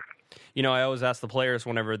very dangerous. I always ask the players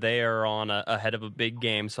whenever they are on ahead of a big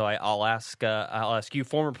game. So I'll ask you,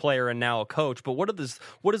 former player and now a coach. But what is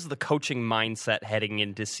the coaching mindset heading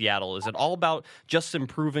into Seattle? Is it all about just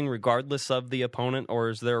improving regardless of the opponent, or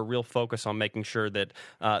is there a real focus on making sure that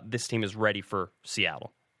this team is ready for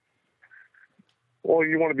Seattle? Well,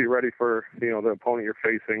 you want to be ready for the opponent you're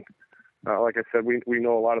facing. Like I said, we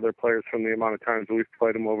know a lot of their players from the amount of times that we've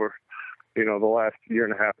played them over the last year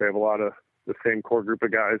and a half. They have a lot of the same core group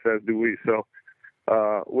of guys, as do we. So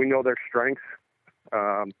we know their strengths.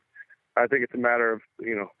 I think it's a matter of,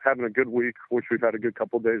 having a good week, which we've had a good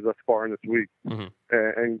couple of days thus far in this week,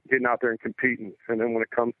 and getting out there and competing. And then when it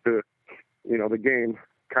comes to, the game,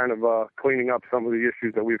 kind of cleaning up some of the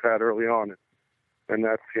issues that we've had early on. And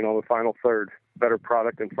that's, the final third, better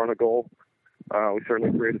product in front of goal. We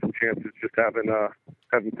certainly created some chances, just haven't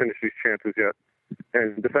finished these chances yet.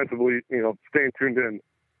 And defensively, staying tuned in.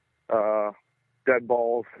 Dead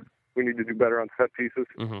balls, we need to do better on set pieces.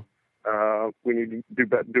 We need to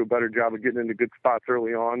do a better job of getting into good spots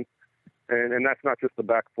early on. And that's not just the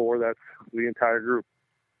back 4, that's the entire group.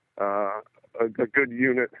 A good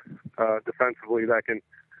unit defensively that can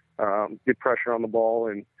get pressure on the ball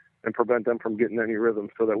and prevent them from getting any rhythm,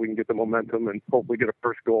 so that we can get the momentum and hopefully get a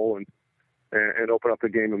first goal and open up the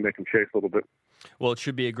game and make them chase a little bit. Well, it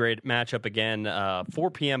should be a great matchup again.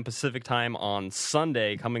 4 p.m. Pacific time on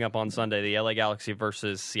Sunday. Coming up on Sunday, the LA Galaxy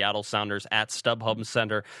versus Seattle Sounders at StubHub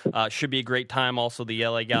Center. Should be a great time. Also, the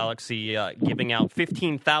LA Galaxy giving out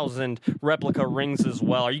 15,000 replica rings as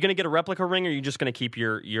well. Are you going to get a replica ring, or are you just going to keep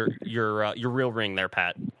your real ring there,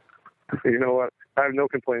 Pat? You know what? I have no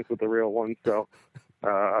complaints with the real one, so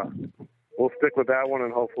we'll stick with that one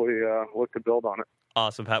and hopefully look to build on it.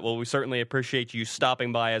 Awesome, Pat. Well, we certainly appreciate you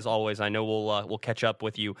stopping by, as always. I know we'll catch up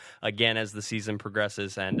with you again as the season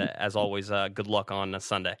progresses, and as always, good luck on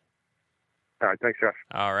Sunday. All right, thanks, Josh.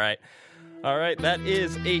 All right. That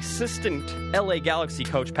is assistant LA Galaxy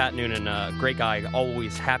coach Pat Noonan. Great guy.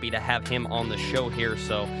 Always happy to have him on the show here.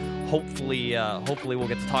 So hopefully we'll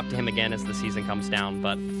get to talk to him again as the season comes down.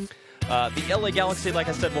 But the LA Galaxy, like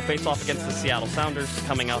I said, will face off against the Seattle Sounders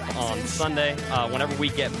coming up on Sunday. Whenever we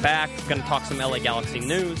get back, we're going to talk some LA Galaxy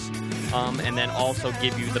news, and then also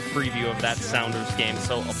give you the preview of that Sounders game.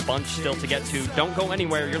 So a bunch still to get to. Don't go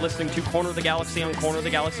anywhere. You're listening to Corner of the Galaxy on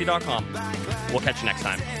cornerofthegalaxy.com. We'll catch you next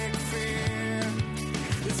time.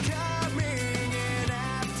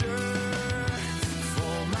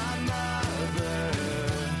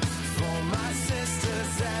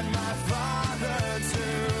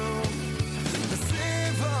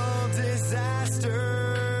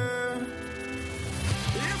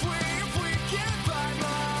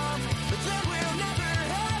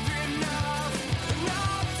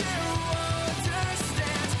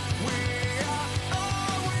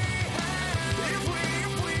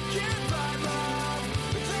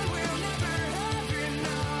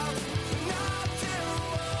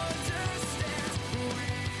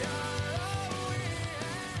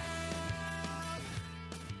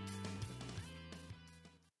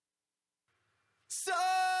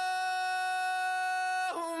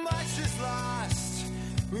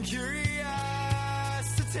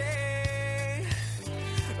 Curiosity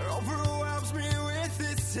overwhelms me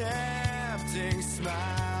with its tempting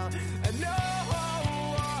smile, and no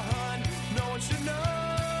one should know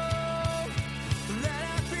that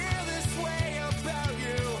I feel this way about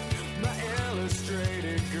you, my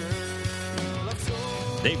illustrated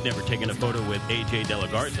girl. They've never taken a photo with AJ De La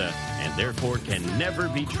Garza, and therefore can never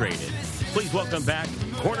be traded. Please welcome back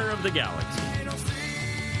Corner of the Galaxy.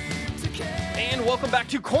 And welcome back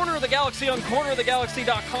to Corner of the Galaxy on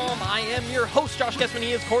cornerofthegalaxy.com. I am your host, Josh Guesman.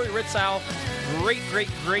 He is Cory Ritzau.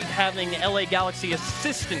 Great having LA Galaxy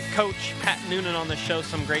assistant coach Pat Noonan on the show.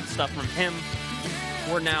 Some great stuff from him.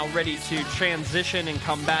 We're now ready to transition and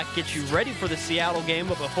come back, get you ready for the Seattle game.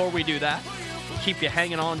 But before we do that, keep you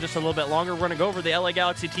hanging on just a little bit longer. We're going to go over the LA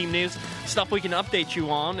Galaxy team news, stuff we can update you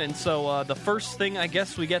on. And so the first thing I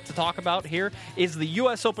guess we get to talk about here is the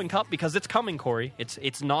U.S. Open Cup, because it's coming, Cory.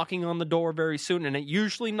 It's knocking on the door very soon, and it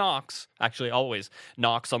usually always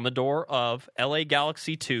knocks on the door of LA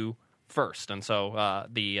Galaxy 2 first. And so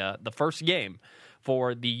the first game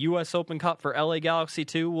for the U.S. Open Cup for LA Galaxy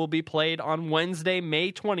 2 will be played on Wednesday,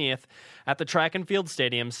 May 20th at the Track and Field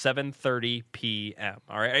Stadium, 7:30 p.m.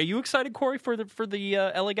 All right, are you excited, Corey, for the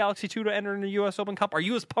LA Galaxy 2 to enter in the U.S. Open Cup? Are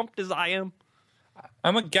you as pumped as I am?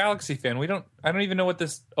 I'm a Galaxy fan. I don't even know what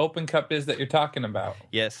this Open Cup is that you're talking about.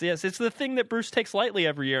 Yes. It's the thing that Bruce takes lightly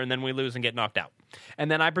every year, and then we lose and get knocked out.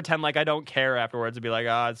 And then I pretend like I don't care afterwards and be like,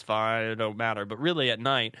 it's fine, it don't matter. But really at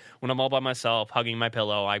night, when I'm all by myself, hugging my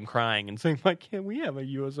pillow, I'm crying and saying, why can't we have a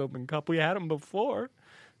U.S. Open Cup? We had them before.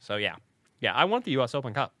 So, yeah, I want the U.S.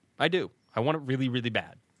 Open Cup. I do. I want it really, really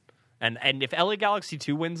bad. And if LA Galaxy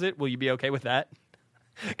 2 wins it, will you be okay with that?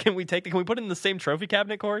 Can we put it in the same trophy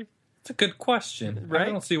cabinet, Corey? It's a good question. Right? I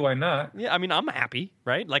don't see why not. Yeah, I mean, I'm happy,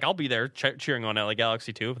 right? Like, I'll be there cheering on LA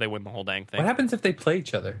Galaxy 2 if they win the whole dang thing. What happens if they play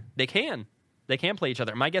each other? They can play each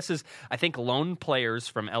other. My guess is I think lone players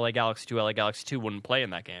from LA Galaxy 2 wouldn't play in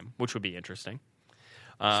that game, which would be interesting.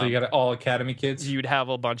 So you got all Academy kids? You'd have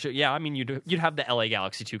a bunch of you'd have the LA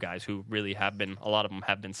Galaxy 2 guys who really have been, a lot of them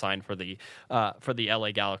have been signed for the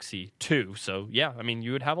LA Galaxy 2. So yeah, I mean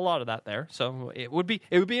you would have a lot of that there. So it would be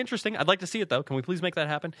interesting. I'd like to see it though. Can we please make that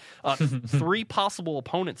happen? 3 possible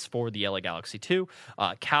opponents for the LA Galaxy 2: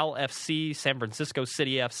 Cal FC, San Francisco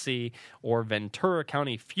City FC, or Ventura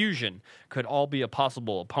County Fusion could all be a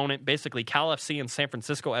possible opponent. Basically, Cal FC and San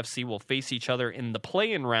Francisco FC will face each other in the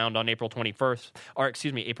play-in round on April 25th,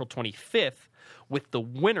 with the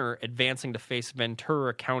winner advancing to face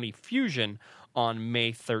Ventura County Fusion on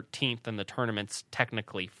May 13th in the tournament's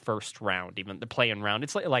technically first round, even the play-in round.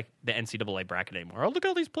 It's like the NCAA bracket anymore. Oh, look at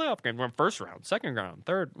all these playoff games. We're in first round, second round,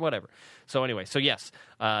 third, whatever. So anyway, yes,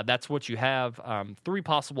 that's what you have. 3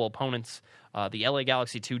 possible opponents. The LA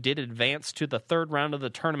Galaxy 2 did advance to the third round of the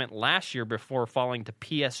tournament last year before falling to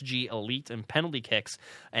PSG Elite in penalty kicks,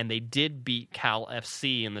 and they did beat Cal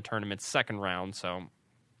FC in the tournament's second round, so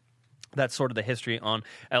that's sort of the history on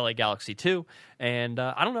LA Galaxy 2. And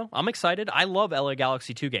I don't know. I'm excited. I love LA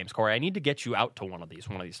Galaxy 2 games, Corey. I need to get you out to one of these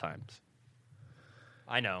times.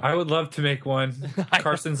 I know. I would love to make one.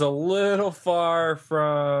 Carson's a little far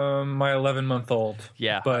from my 11-month-old.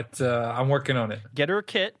 Yeah. But I'm working on it. Get her a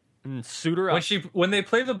kit and suit her up. When they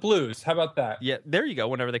play the Blues, how about that? Yeah, there you go.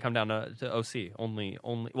 Whenever they come down to OC. Only.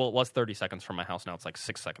 Well, it was 30 seconds from my house. Now it's like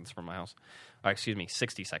 6 seconds from my house.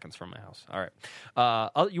 60 seconds from my house. All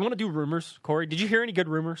right. You want to do rumors, Corey? Did you hear any good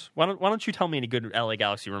rumors? Why don't you tell me any good LA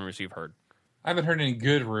Galaxy rumors you've heard? I haven't heard any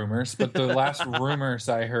good rumors, but the last rumors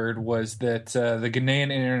I heard was that the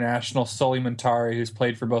Ghanaian international Sully Montari, who's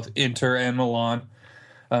played for both Inter and Milan,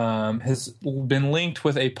 has been linked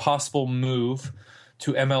with a possible move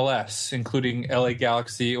to MLS, including LA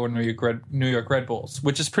Galaxy or New York Red Bulls,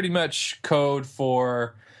 which is pretty much code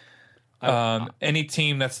for any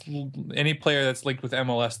player that's linked with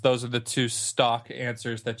MLS. Those are the 2 stock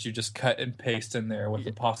answers that you just cut and paste in there with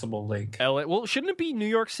a possible link. Well, shouldn't it be New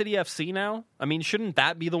York City FC now? I mean, shouldn't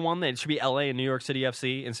that be the one that it should be LA and New York City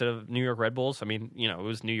FC instead of New York Red Bulls? I mean, it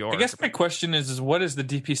was New York. I guess my question is what is the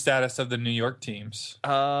DP status of the New York teams?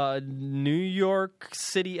 New York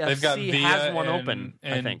City FC has one open,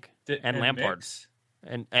 I think, and Lampard. Mix?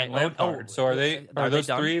 And Lampard. So are those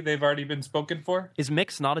 3 they've already been spoken for? Is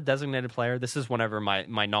Mix not a designated player? This is whenever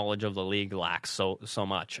my knowledge of the league lacks so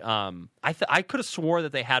much. I could have swore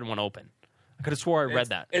that they had one open. I could have swore I read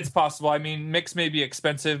that. It's possible. I mean, Mix may be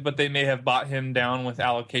expensive, but they may have bought him down with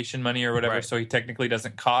allocation money or whatever, so he technically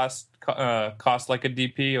doesn't cost like a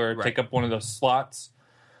DP or take up one of those slots.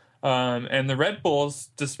 And the Red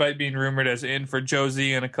Bulls, despite being rumored as in for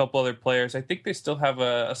Josie and a couple other players, I think they still have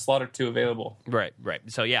a slot or 2 available. Right.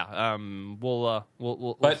 So yeah, we'll.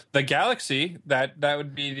 But the Galaxy, that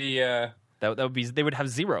would be the that would be, they would have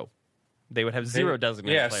 0. They would have 0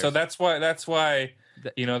 designated players. So that's why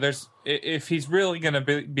there's, if he's really going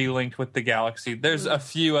to be linked with the Galaxy, there's a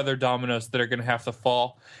few other dominoes that are going to have to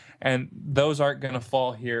fall. And those aren't going to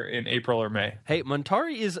fall here in April or May. Hey,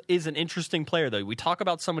 Montari is an interesting player, though. We talk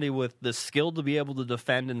about somebody with the skill to be able to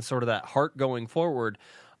defend and sort of that heart going forward.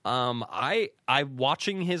 I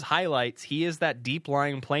watching his highlights, he is that deep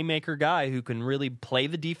lying playmaker guy who can really play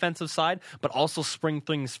the defensive side, but also spring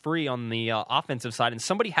things free on the offensive side. And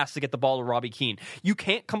somebody has to get the ball to Robbie Keane. You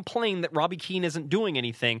can't complain that Robbie Keane isn't doing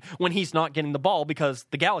anything when he's not getting the ball because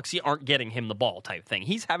the Galaxy aren't getting him the ball type thing.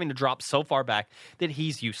 He's having to drop so far back that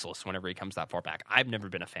he's useless whenever he comes that far back. I've never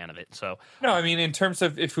been a fan of it. So no, I mean, in terms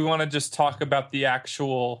of if we want to just talk about the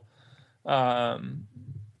actual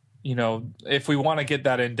if we want to get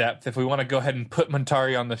that in depth, if we want to go ahead and put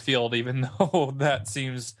Montari on the field, even though that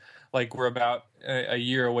seems like we're about a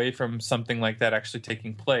year away from something like that actually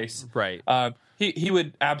taking place. Right. He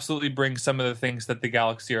would absolutely bring some of the things that the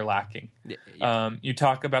Galaxy are lacking. Yeah. You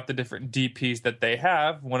talk about the different DPs that they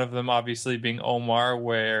have, one of them obviously being Omar,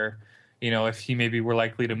 where, if he maybe were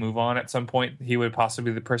likely to move on at some point, he would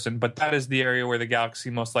possibly be the person. But that is the area where the Galaxy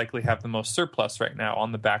most likely have the most surplus right now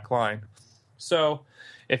on the back line. So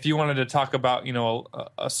if you wanted to talk about,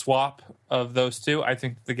 a swap of those two, I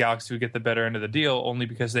think the Galaxy would get the better end of the deal only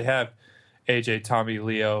because they have AJ, Tommy,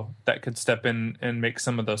 Leo that could step in and make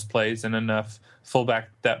some of those plays and enough fullback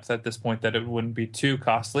depth at this point that it wouldn't be too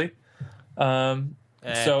costly.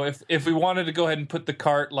 So if we wanted to go ahead and put the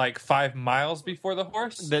cart like 5 miles before the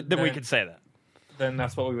horse, then we could say that. Then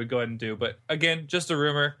that's what we would go ahead and do. But again, just a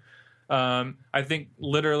rumor. I think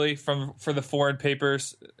literally for the foreign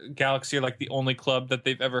papers, Galaxy are like the only club that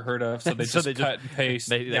they've ever heard of, so they just cut and paste.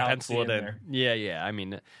 They pencil it in there. Yeah. I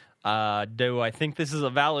mean, do I think this is a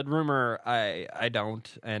valid rumor? I don't,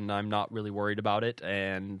 and I'm not really worried about it.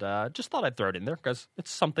 And just thought I'd throw it in there because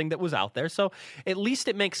it's something that was out there. So at least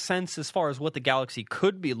it makes sense as far as what the Galaxy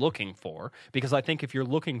could be looking for. Because I think if you're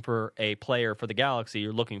looking for a player for the Galaxy,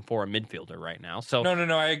 you're looking for a midfielder right now. So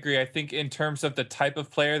no, I agree. I think in terms of the type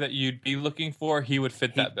of player that you'd be looking for, he would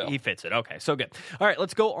fit that bill. He fits it. Okay, so good. All right,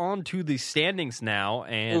 let's go on to the standings now.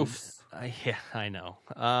 And yeah, I know.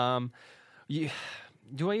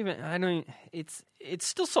 Do I even? I don't. It's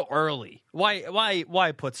still so early.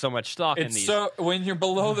 Why put so much stock in these? So when you're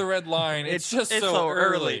below the red line, it's so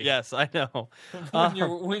early. Yes, I know.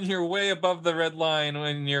 When you're way above the red line,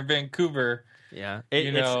 when you're Vancouver. Yeah,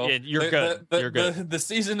 you're good. You're good. The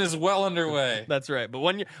season is well underway. That's right. But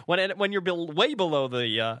when you're way below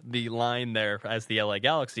the line there, as the LA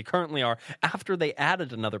Galaxy currently are, after they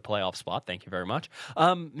added another playoff spot, thank you very much.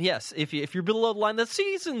 Yes, if you're below the line, the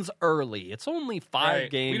season's early. It's only 5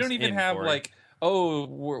 games. We don't even have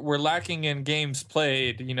we're lacking in games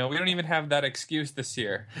played. We don't even have that excuse this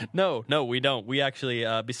year. No, we don't. We actually,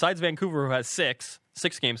 besides Vancouver, who has 6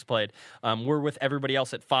 games played, we're with everybody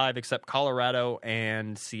else at 5, except Colorado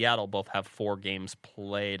and Seattle both have 4 games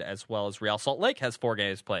played, as well as Real Salt Lake has 4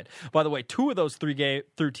 games played. By the way, 2 of those 3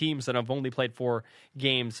 teams that have only played 4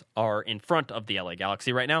 games are in front of the LA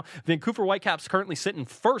Galaxy right now. Vancouver Whitecaps currently sitting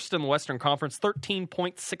first in the Western Conference, 13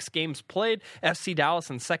 points, 6 games played. FC Dallas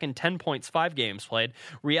in second, 10 points, 5 games played.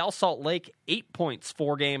 Real Salt Lake, 8 points,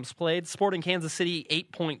 4 games played. Sporting Kansas City,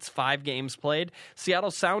 8 points, 5 games played. Seattle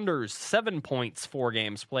Sounders, 7 points, 4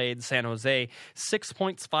 games played. San Jose, 6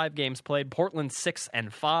 points, 5 games played. Portland, 6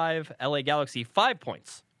 and 5. LA Galaxy, 5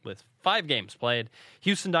 points with 5 games played.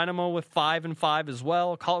 Houston Dynamo with 5 and 5 as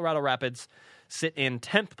well. Colorado Rapids sit in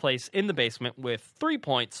 10th place in the basement with 3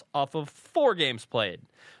 points off of 4 games played.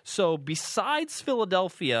 So besides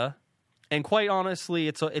Philadelphia, and quite honestly,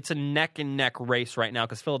 it's a neck and neck race right now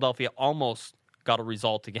because Philadelphia almost got a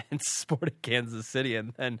result against Sporting Kansas City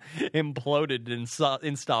and then imploded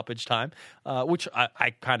in stoppage time, which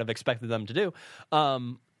I kind of expected them to do.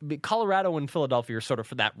 Colorado and Philadelphia are sort of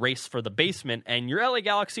for that race for the basement, and your LA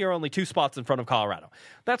Galaxy are only 2 spots in front of Colorado.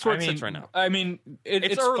 That's where it sits right now. I mean,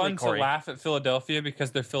 it's early, fun Cory. to laugh at Philadelphia because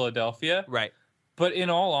they're Philadelphia. Right. But in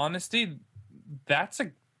all honesty, that's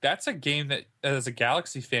a game that, as a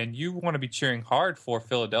Galaxy fan, you want to be cheering hard for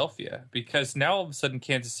Philadelphia because now all of a sudden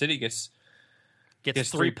Kansas City gets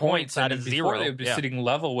 3 points out of 0. They'd be sitting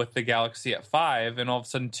level with the Galaxy at 5, and all of a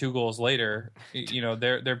sudden 2 goals later,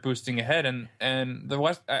 they're boosting ahead. And the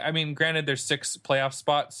West, I mean, granted, there's 6 playoff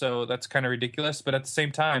spots, so that's kind of ridiculous. But at the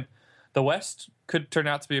same time, the West could turn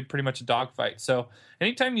out to be pretty much a dogfight. So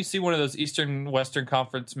anytime you see one of those Eastern-Western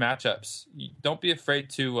Conference matchups, don't be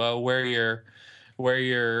afraid to wear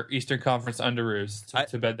your Eastern Conference underoos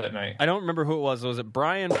to bed that night. I don't remember who it was. Was it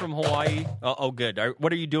Brian from Hawaii? Oh, good.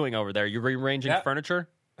 What are you doing over there? You rearranging furniture?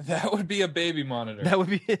 That would be a baby monitor. That would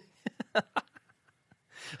be.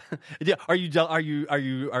 Yeah. Are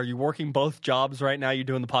you working both jobs right now? You're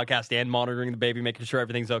doing the podcast and monitoring the baby, making sure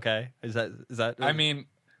everything's okay. Is that? I mean,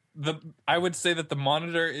 I would say that the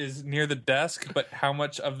monitor is near the desk, but how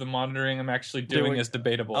much of the monitoring I'm actually doing is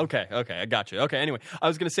debatable. Okay, I got you. Okay, anyway, I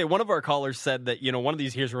was going to say one of our callers said that one of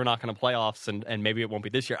these years we're not going to playoffs, and maybe it won't be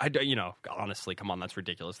this year. Honestly, come on, that's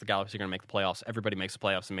ridiculous. The Galaxy are going to make the playoffs. Everybody makes the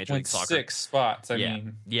playoffs in Major League Soccer. 6 spots. I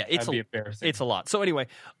mean, it's that'd be embarrassing. It's a lot. So anyway,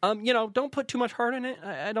 don't put too much heart in it.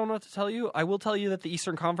 I don't know what to tell you. I will tell you that the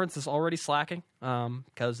Eastern Conference is already slacking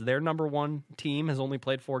because their number 1 team has only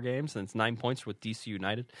played 4 games, and it's 9 points with DC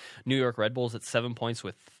United. New York Red Bulls at 7 points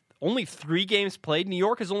with only 3 games played. New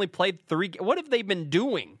York has only played 3. What have they been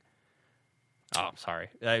doing? Oh, I'm sorry.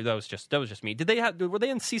 That was just me. Were they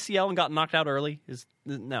in CCL and got knocked out early?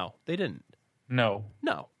 No, they didn't. No.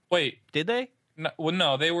 No. Wait. Did they?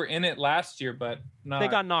 No, they were in it last year, but they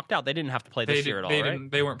got knocked out. They didn't have to play this year at all, right?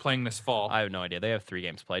 They weren't playing this fall. I have no idea. They have 3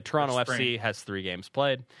 games played. Toronto FC has 3 games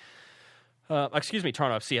played. Toronto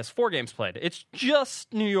FC has 4 games played. It's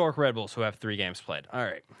just New York Red Bulls who have 3 games played. All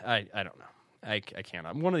right. I don't know. I can't.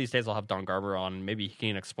 One of these days I'll have Don Garber on. Maybe he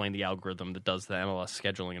can explain the algorithm that does the MLS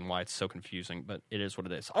scheduling and why it's so confusing, but it is what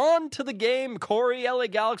it is. On to the game. Cory, LA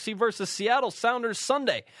Galaxy versus Seattle Sounders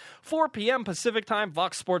Sunday. 4 p.m. Pacific time,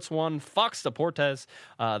 Fox Sports 1, Fox Deportes.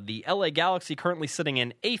 The LA Galaxy currently sitting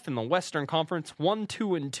in 8th in the Western Conference,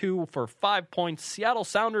 1-2-2 for 5 points. Seattle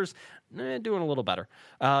Sounders doing a little better.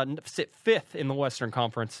 Sit 5th in the Western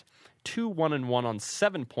Conference. 2-1-1 on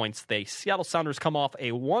 7 points. The Seattle Sounders come off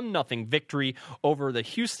a 1-0 victory over the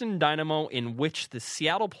Houston Dynamo, in which the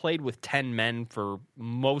Seattle played with 10 men for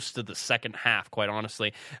most of the second half, quite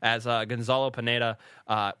honestly, as Gonzalo Pineda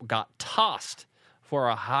got tossed for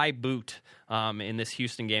a high boot in this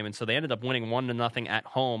Houston game, and so they ended up winning 1-0 at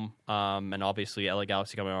home, and obviously LA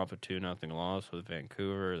Galaxy coming off a 2-0 loss with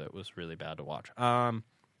Vancouver. That was really bad to watch. All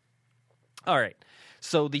right.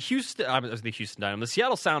 So the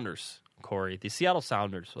Seattle Sounders, Cory, the Seattle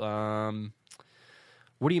Sounders.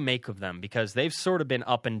 What do you make of them? Because they've sort of been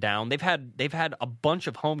up and down. They've had a bunch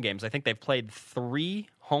of home games. I think they've played 3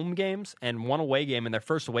 home games and 1 away game, and their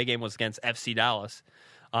first away game was against FC Dallas,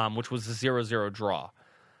 which was a 0-0 draw.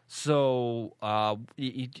 So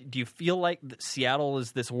do you feel like Seattle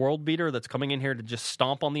is this world beater that's coming in here to just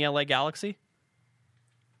stomp on the LA Galaxy?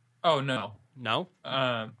 Oh, no. No?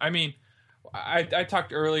 I mean, I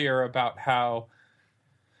talked earlier about how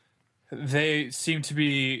they seem to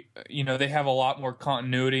be, they have a lot more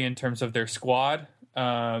continuity in terms of their squad.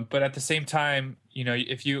 But at the same time,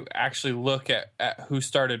 if you actually look at who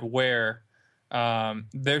started where,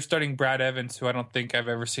 they're starting Brad Evans, who I don't think I've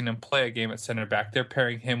ever seen him play a game at center back. They're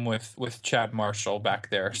pairing him with Chad Marshall back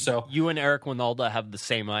there. So you and Eric Winalda have the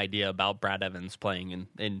same idea about Brad Evans playing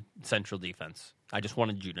in central defense. I just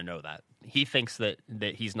wanted you to know that. He thinks that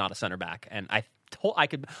he's not a center back, and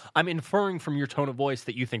I'm inferring from your tone of voice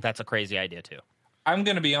that you think that's a crazy idea too. I'm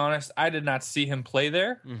going to be honest. I did not see him play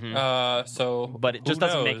there, but it just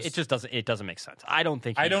doesn't make sense. I don't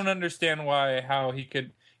think. I don't understand how he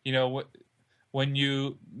could. When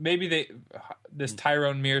this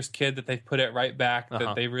Tyrone Mears kid that they put at right back,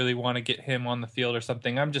 that they really want to get him on the field or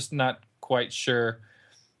something. I'm just not quite sure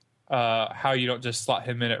how you don't just slot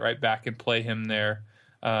him in at right back and play him there,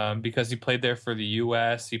 because he played there for the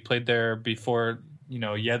U.S. He played there before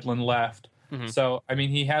Yedlin left. Mm-hmm. So I mean,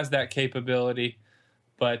 he has that capability,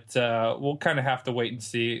 but we'll kind of have to wait and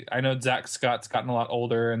see. I know Zach Scott's gotten a lot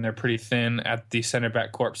older, and they're pretty thin at the center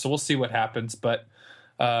back corps, so we'll see what happens. But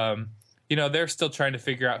they're still trying to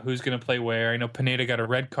figure out who's going to play where. I know Pineda got a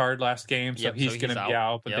red card last game, so he's going to be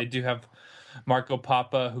out. But they do have Marco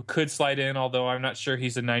Papa, who could slide in, although I'm not sure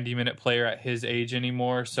he's a 90-minute player at his age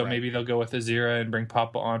anymore. So maybe they'll go with Azira and bring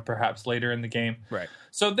Papa on perhaps later in the game. Right.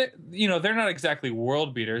 So they're not exactly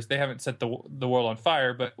world beaters. They haven't set the world on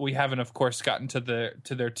fire, but we haven't, of course, gotten to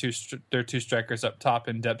their two strikers up top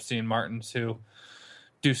in Dempsey and Martins, who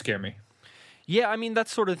do scare me. Yeah, I mean, that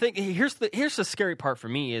sort of thing. Here's the scary part for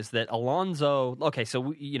me is that Alonso. Okay,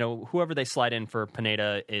 so whoever they slide in for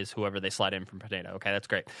Pineda is whoever they slide in from Pineda. Okay, that's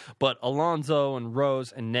great. But Alonso and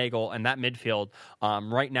Rose and Nagel and that midfield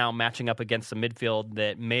right now matching up against a midfield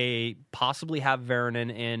that may possibly have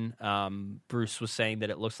Varanen in. Bruce was saying that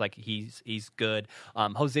it looks like he's good.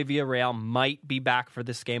 Jose Villarreal might be back for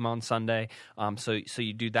this game on Sunday. So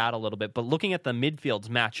you do that a little bit. But looking at the midfields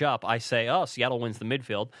match up, I say, Seattle wins the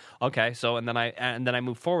midfield. Okay, so and then I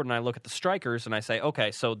move forward and I look at the strikers and I say,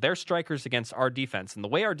 okay, so they're strikers against our defense. And the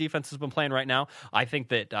way our defense has been playing right now, I think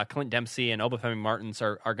that Clint Dempsey and Obafemi Martins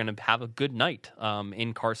are going to have a good night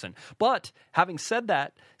in Carson. But having said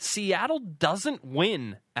that, Seattle doesn't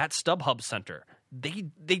win at StubHub Center.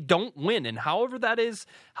 They don't win, and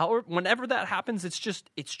whenever that happens, it's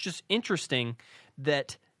just interesting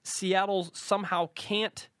that Seattle somehow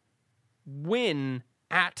can't win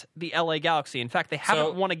at the LA Galaxy. In fact, they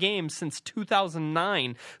haven't won a game since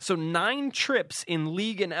 2009. So 9 trips in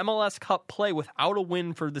league and MLS Cup play without a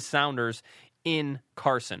win for the Sounders in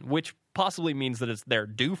Carson, which possibly means that they're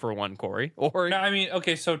due for one, Cory.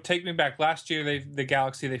 So take me back. Last year, the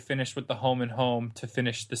Galaxy, they finished with the home and home to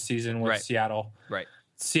finish the season with Seattle. Right.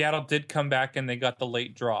 Seattle did come back and they got the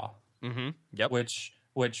late draw. Mm-hmm. Yep.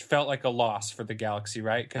 Which felt like a loss for the Galaxy,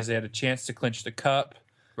 right? Because they had a chance to clinch the cup.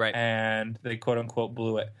 Right. And they quote-unquote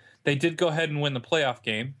blew it. They did go ahead and win the playoff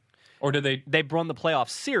game. Or did they... They won the playoff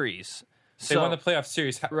series. They won the playoff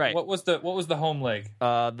series. Right. What was the home leg?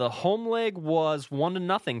 The home leg was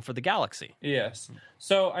 1-0 for the Galaxy. Yes.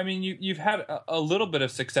 So I mean, you've had a little bit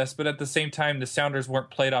of success, but at the same time, the Sounders weren't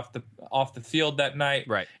played off the field that night,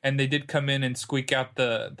 right? And they did come in and squeak out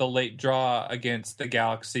the late draw against the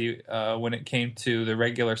Galaxy when it came to the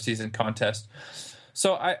regular season contest.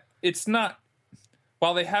 So it's not.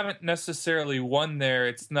 While they haven't necessarily won there,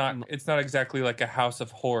 it's not exactly like a house of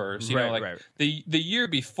horrors. You know, like the year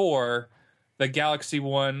before, the Galaxy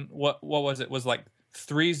won. What was it? Was like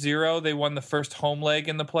 3-0. They won the first home leg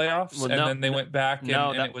in the playoffs, then they went back and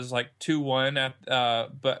it was like 2-1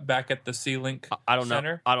 at back at the C-Link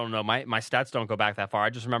Center. I don't know. My stats don't go back that far. I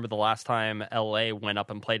just remember the last time LA went up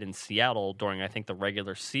and played in Seattle during, I think, the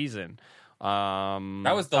regular season.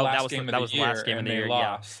 That was the last game of the year.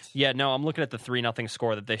 Lost. Yeah, no, I'm looking at the 3-0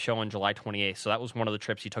 score that they show on July 28th. So that was one of the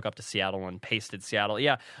trips he took up to Seattle and pasted Seattle.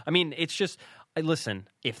 Yeah, I mean, it's just, listen,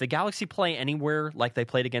 if the Galaxy play anywhere like they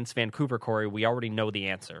played against Vancouver, Corey, we already know the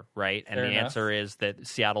answer, right? And the answer is that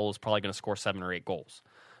Seattle is probably going to score 7 or 8 goals.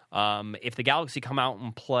 If the Galaxy come out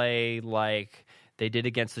and play like they did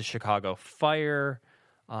against the Chicago Fire,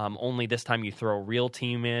 only this time you throw a real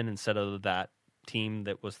team in instead of that team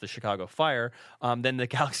that was the Chicago Fire, then the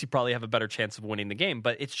Galaxy probably have a better chance of winning the game.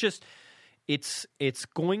 But it's just, it's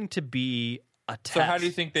going to be a test. So how do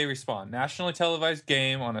you think they respond? Nationally televised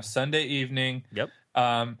game on a Sunday evening. Yep.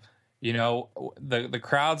 You know, the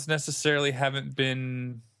crowds necessarily haven't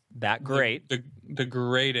been that great. The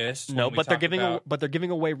greatest. No, but they're giving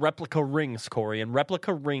away replica rings, Corey, and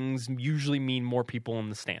replica rings usually mean more people in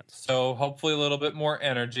the stands. So hopefully a little bit more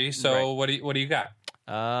energy. So what do you got?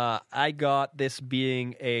 I got this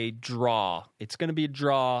being a draw. It's going to be a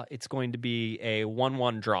draw. It's going to be a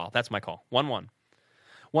 1-1 draw. That's my call. 1-1.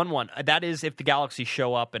 1-1. That is if the Galaxy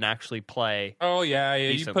show up and actually play. Oh, yeah.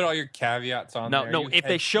 You put all your caviats on there. No, if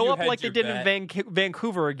they show up like they did in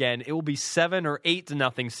Vancouver again, it will be 7 or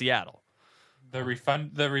 8-0 Seattle. The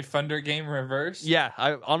refunder game reverse? Yeah,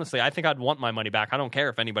 honestly, I think I'd want my money back. I don't care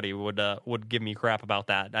if anybody would give me crap about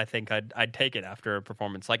that. I think I'd take it after a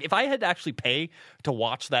performance. Like, if I had to actually pay to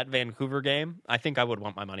watch that Vancouver game, I think I would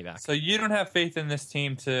want my money back. So you don't have faith in this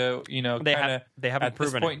team to, you know, they haven't at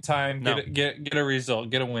proven this point in time, get a result,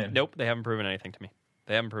 get a win. Nope, they haven't proven anything to me.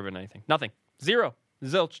 They haven't proven anything. Nothing. Zero.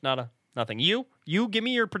 Zilch. Nada. Nothing. You give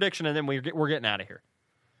me your prediction, and then we're getting out of here.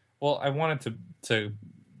 Well, I wanted to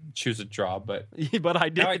choose a draw, but I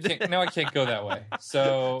did. Now I can't go that way.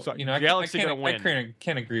 So you know, I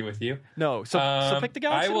can't agree with you. No, so pick the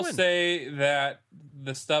Galaxy. I will say that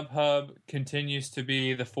the StubHub continues to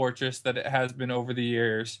be the fortress that it has been over the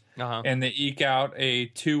years, and they eke out a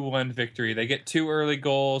 2-1 victory. They get 2 early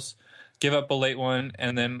goals, give up a late one,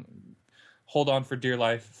 and then hold on for dear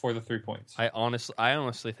life for the 3 points. I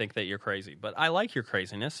honestly think that you're crazy, but I like your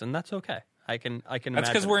craziness, and that's okay. I can. That's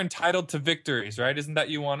because we're entitled to victories, right? Isn't that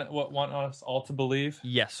what us all to believe?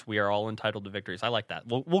 Yes, we are all entitled to victories. I like that.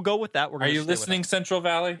 We'll go with that. Are you listening, Central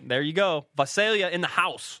Valley? There you go, Visalia in the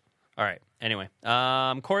house. All right. Anyway,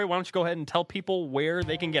 Corey, why don't you go ahead and tell people where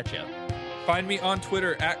they can get you? Find me on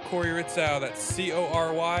Twitter at Cory Ritzau. That's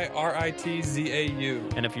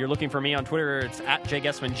CoryRitzau. And if you're looking for me on Twitter, it's at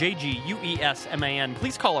Guesman, JGUESMAN.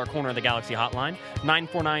 Please call our Corner of the Galaxy hotline,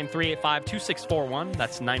 949-385-2641.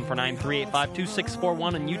 That's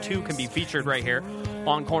 949-385-2641. And you too can be featured right here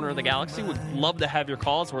on Corner of the Galaxy. We'd love to have your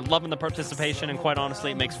calls. We're loving the participation, and quite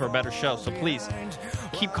honestly, it makes for a better show. So please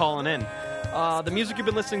keep calling in. The music you've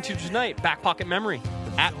been listening to tonight, Back Pocket Memory.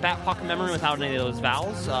 At Back Pocket Memory without any of those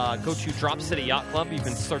vowels. Go to Drop City Yacht Club. You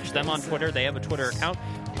can search them on Twitter. They have a Twitter account.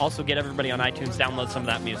 Also get everybody on iTunes, download some of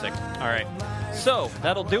that music. All right. So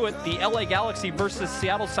that'll do it. The LA Galaxy versus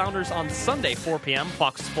Seattle Sounders on Sunday, 4 p.m.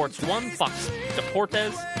 Fox Sports 1, Fox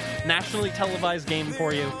Deportes. Nationally televised game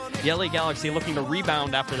for you. The LA Galaxy looking to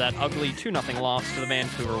rebound after that ugly 2-0 loss to the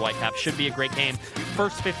Vancouver Whitecaps. Should be a great game.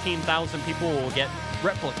 First 15,000 people will get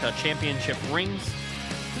replica championship rings.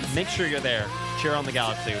 Make sure you're there. Cheer on the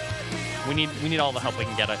Galaxy. We need all the help we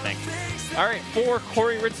can get, I think. All right, for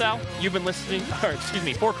Cory Ritzau, you've been listening.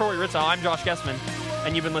 For Cory Ritzau, I'm Josh Guesman,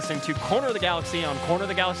 and you've been listening to Corner of the Galaxy on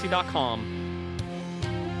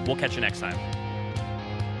cornerofthegalaxy.com. We'll catch you next time.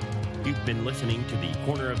 You've been listening to the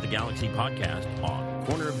Corner of the Galaxy podcast on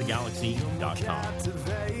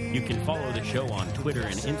cornerofthegalaxy.com. You can follow the show on Twitter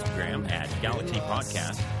and Instagram at Galaxy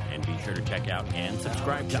Podcast, and be sure to check out and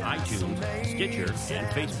subscribe to iTunes, Stitcher, and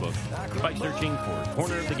Facebook by searching for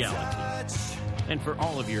Corner of the Galaxy. And for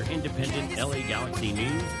all of your independent LA Galaxy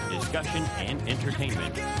news, discussion, and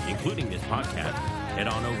entertainment, including this podcast, head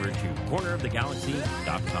on over to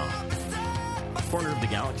cornerofthegalaxy.com. Corner of the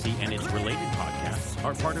Galaxy and its related podcasts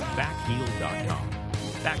are part of Backheel.com.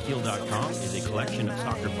 Backfield.com is a collection of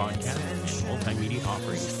soccer podcasts and multimedia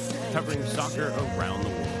offerings covering soccer around the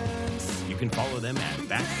world. You can follow them at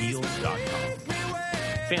backfield.com.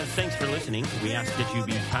 Fans, thanks for listening. We ask that you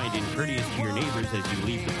be kind and courteous to your neighbors as you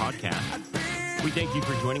leave the podcast. We thank you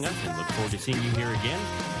for joining us and look forward to seeing you here again.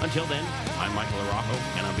 Until then, I'm Michael Araujo,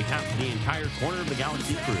 and on behalf of the entire Corner of the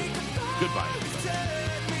Galaxy crew, goodbye, everybody.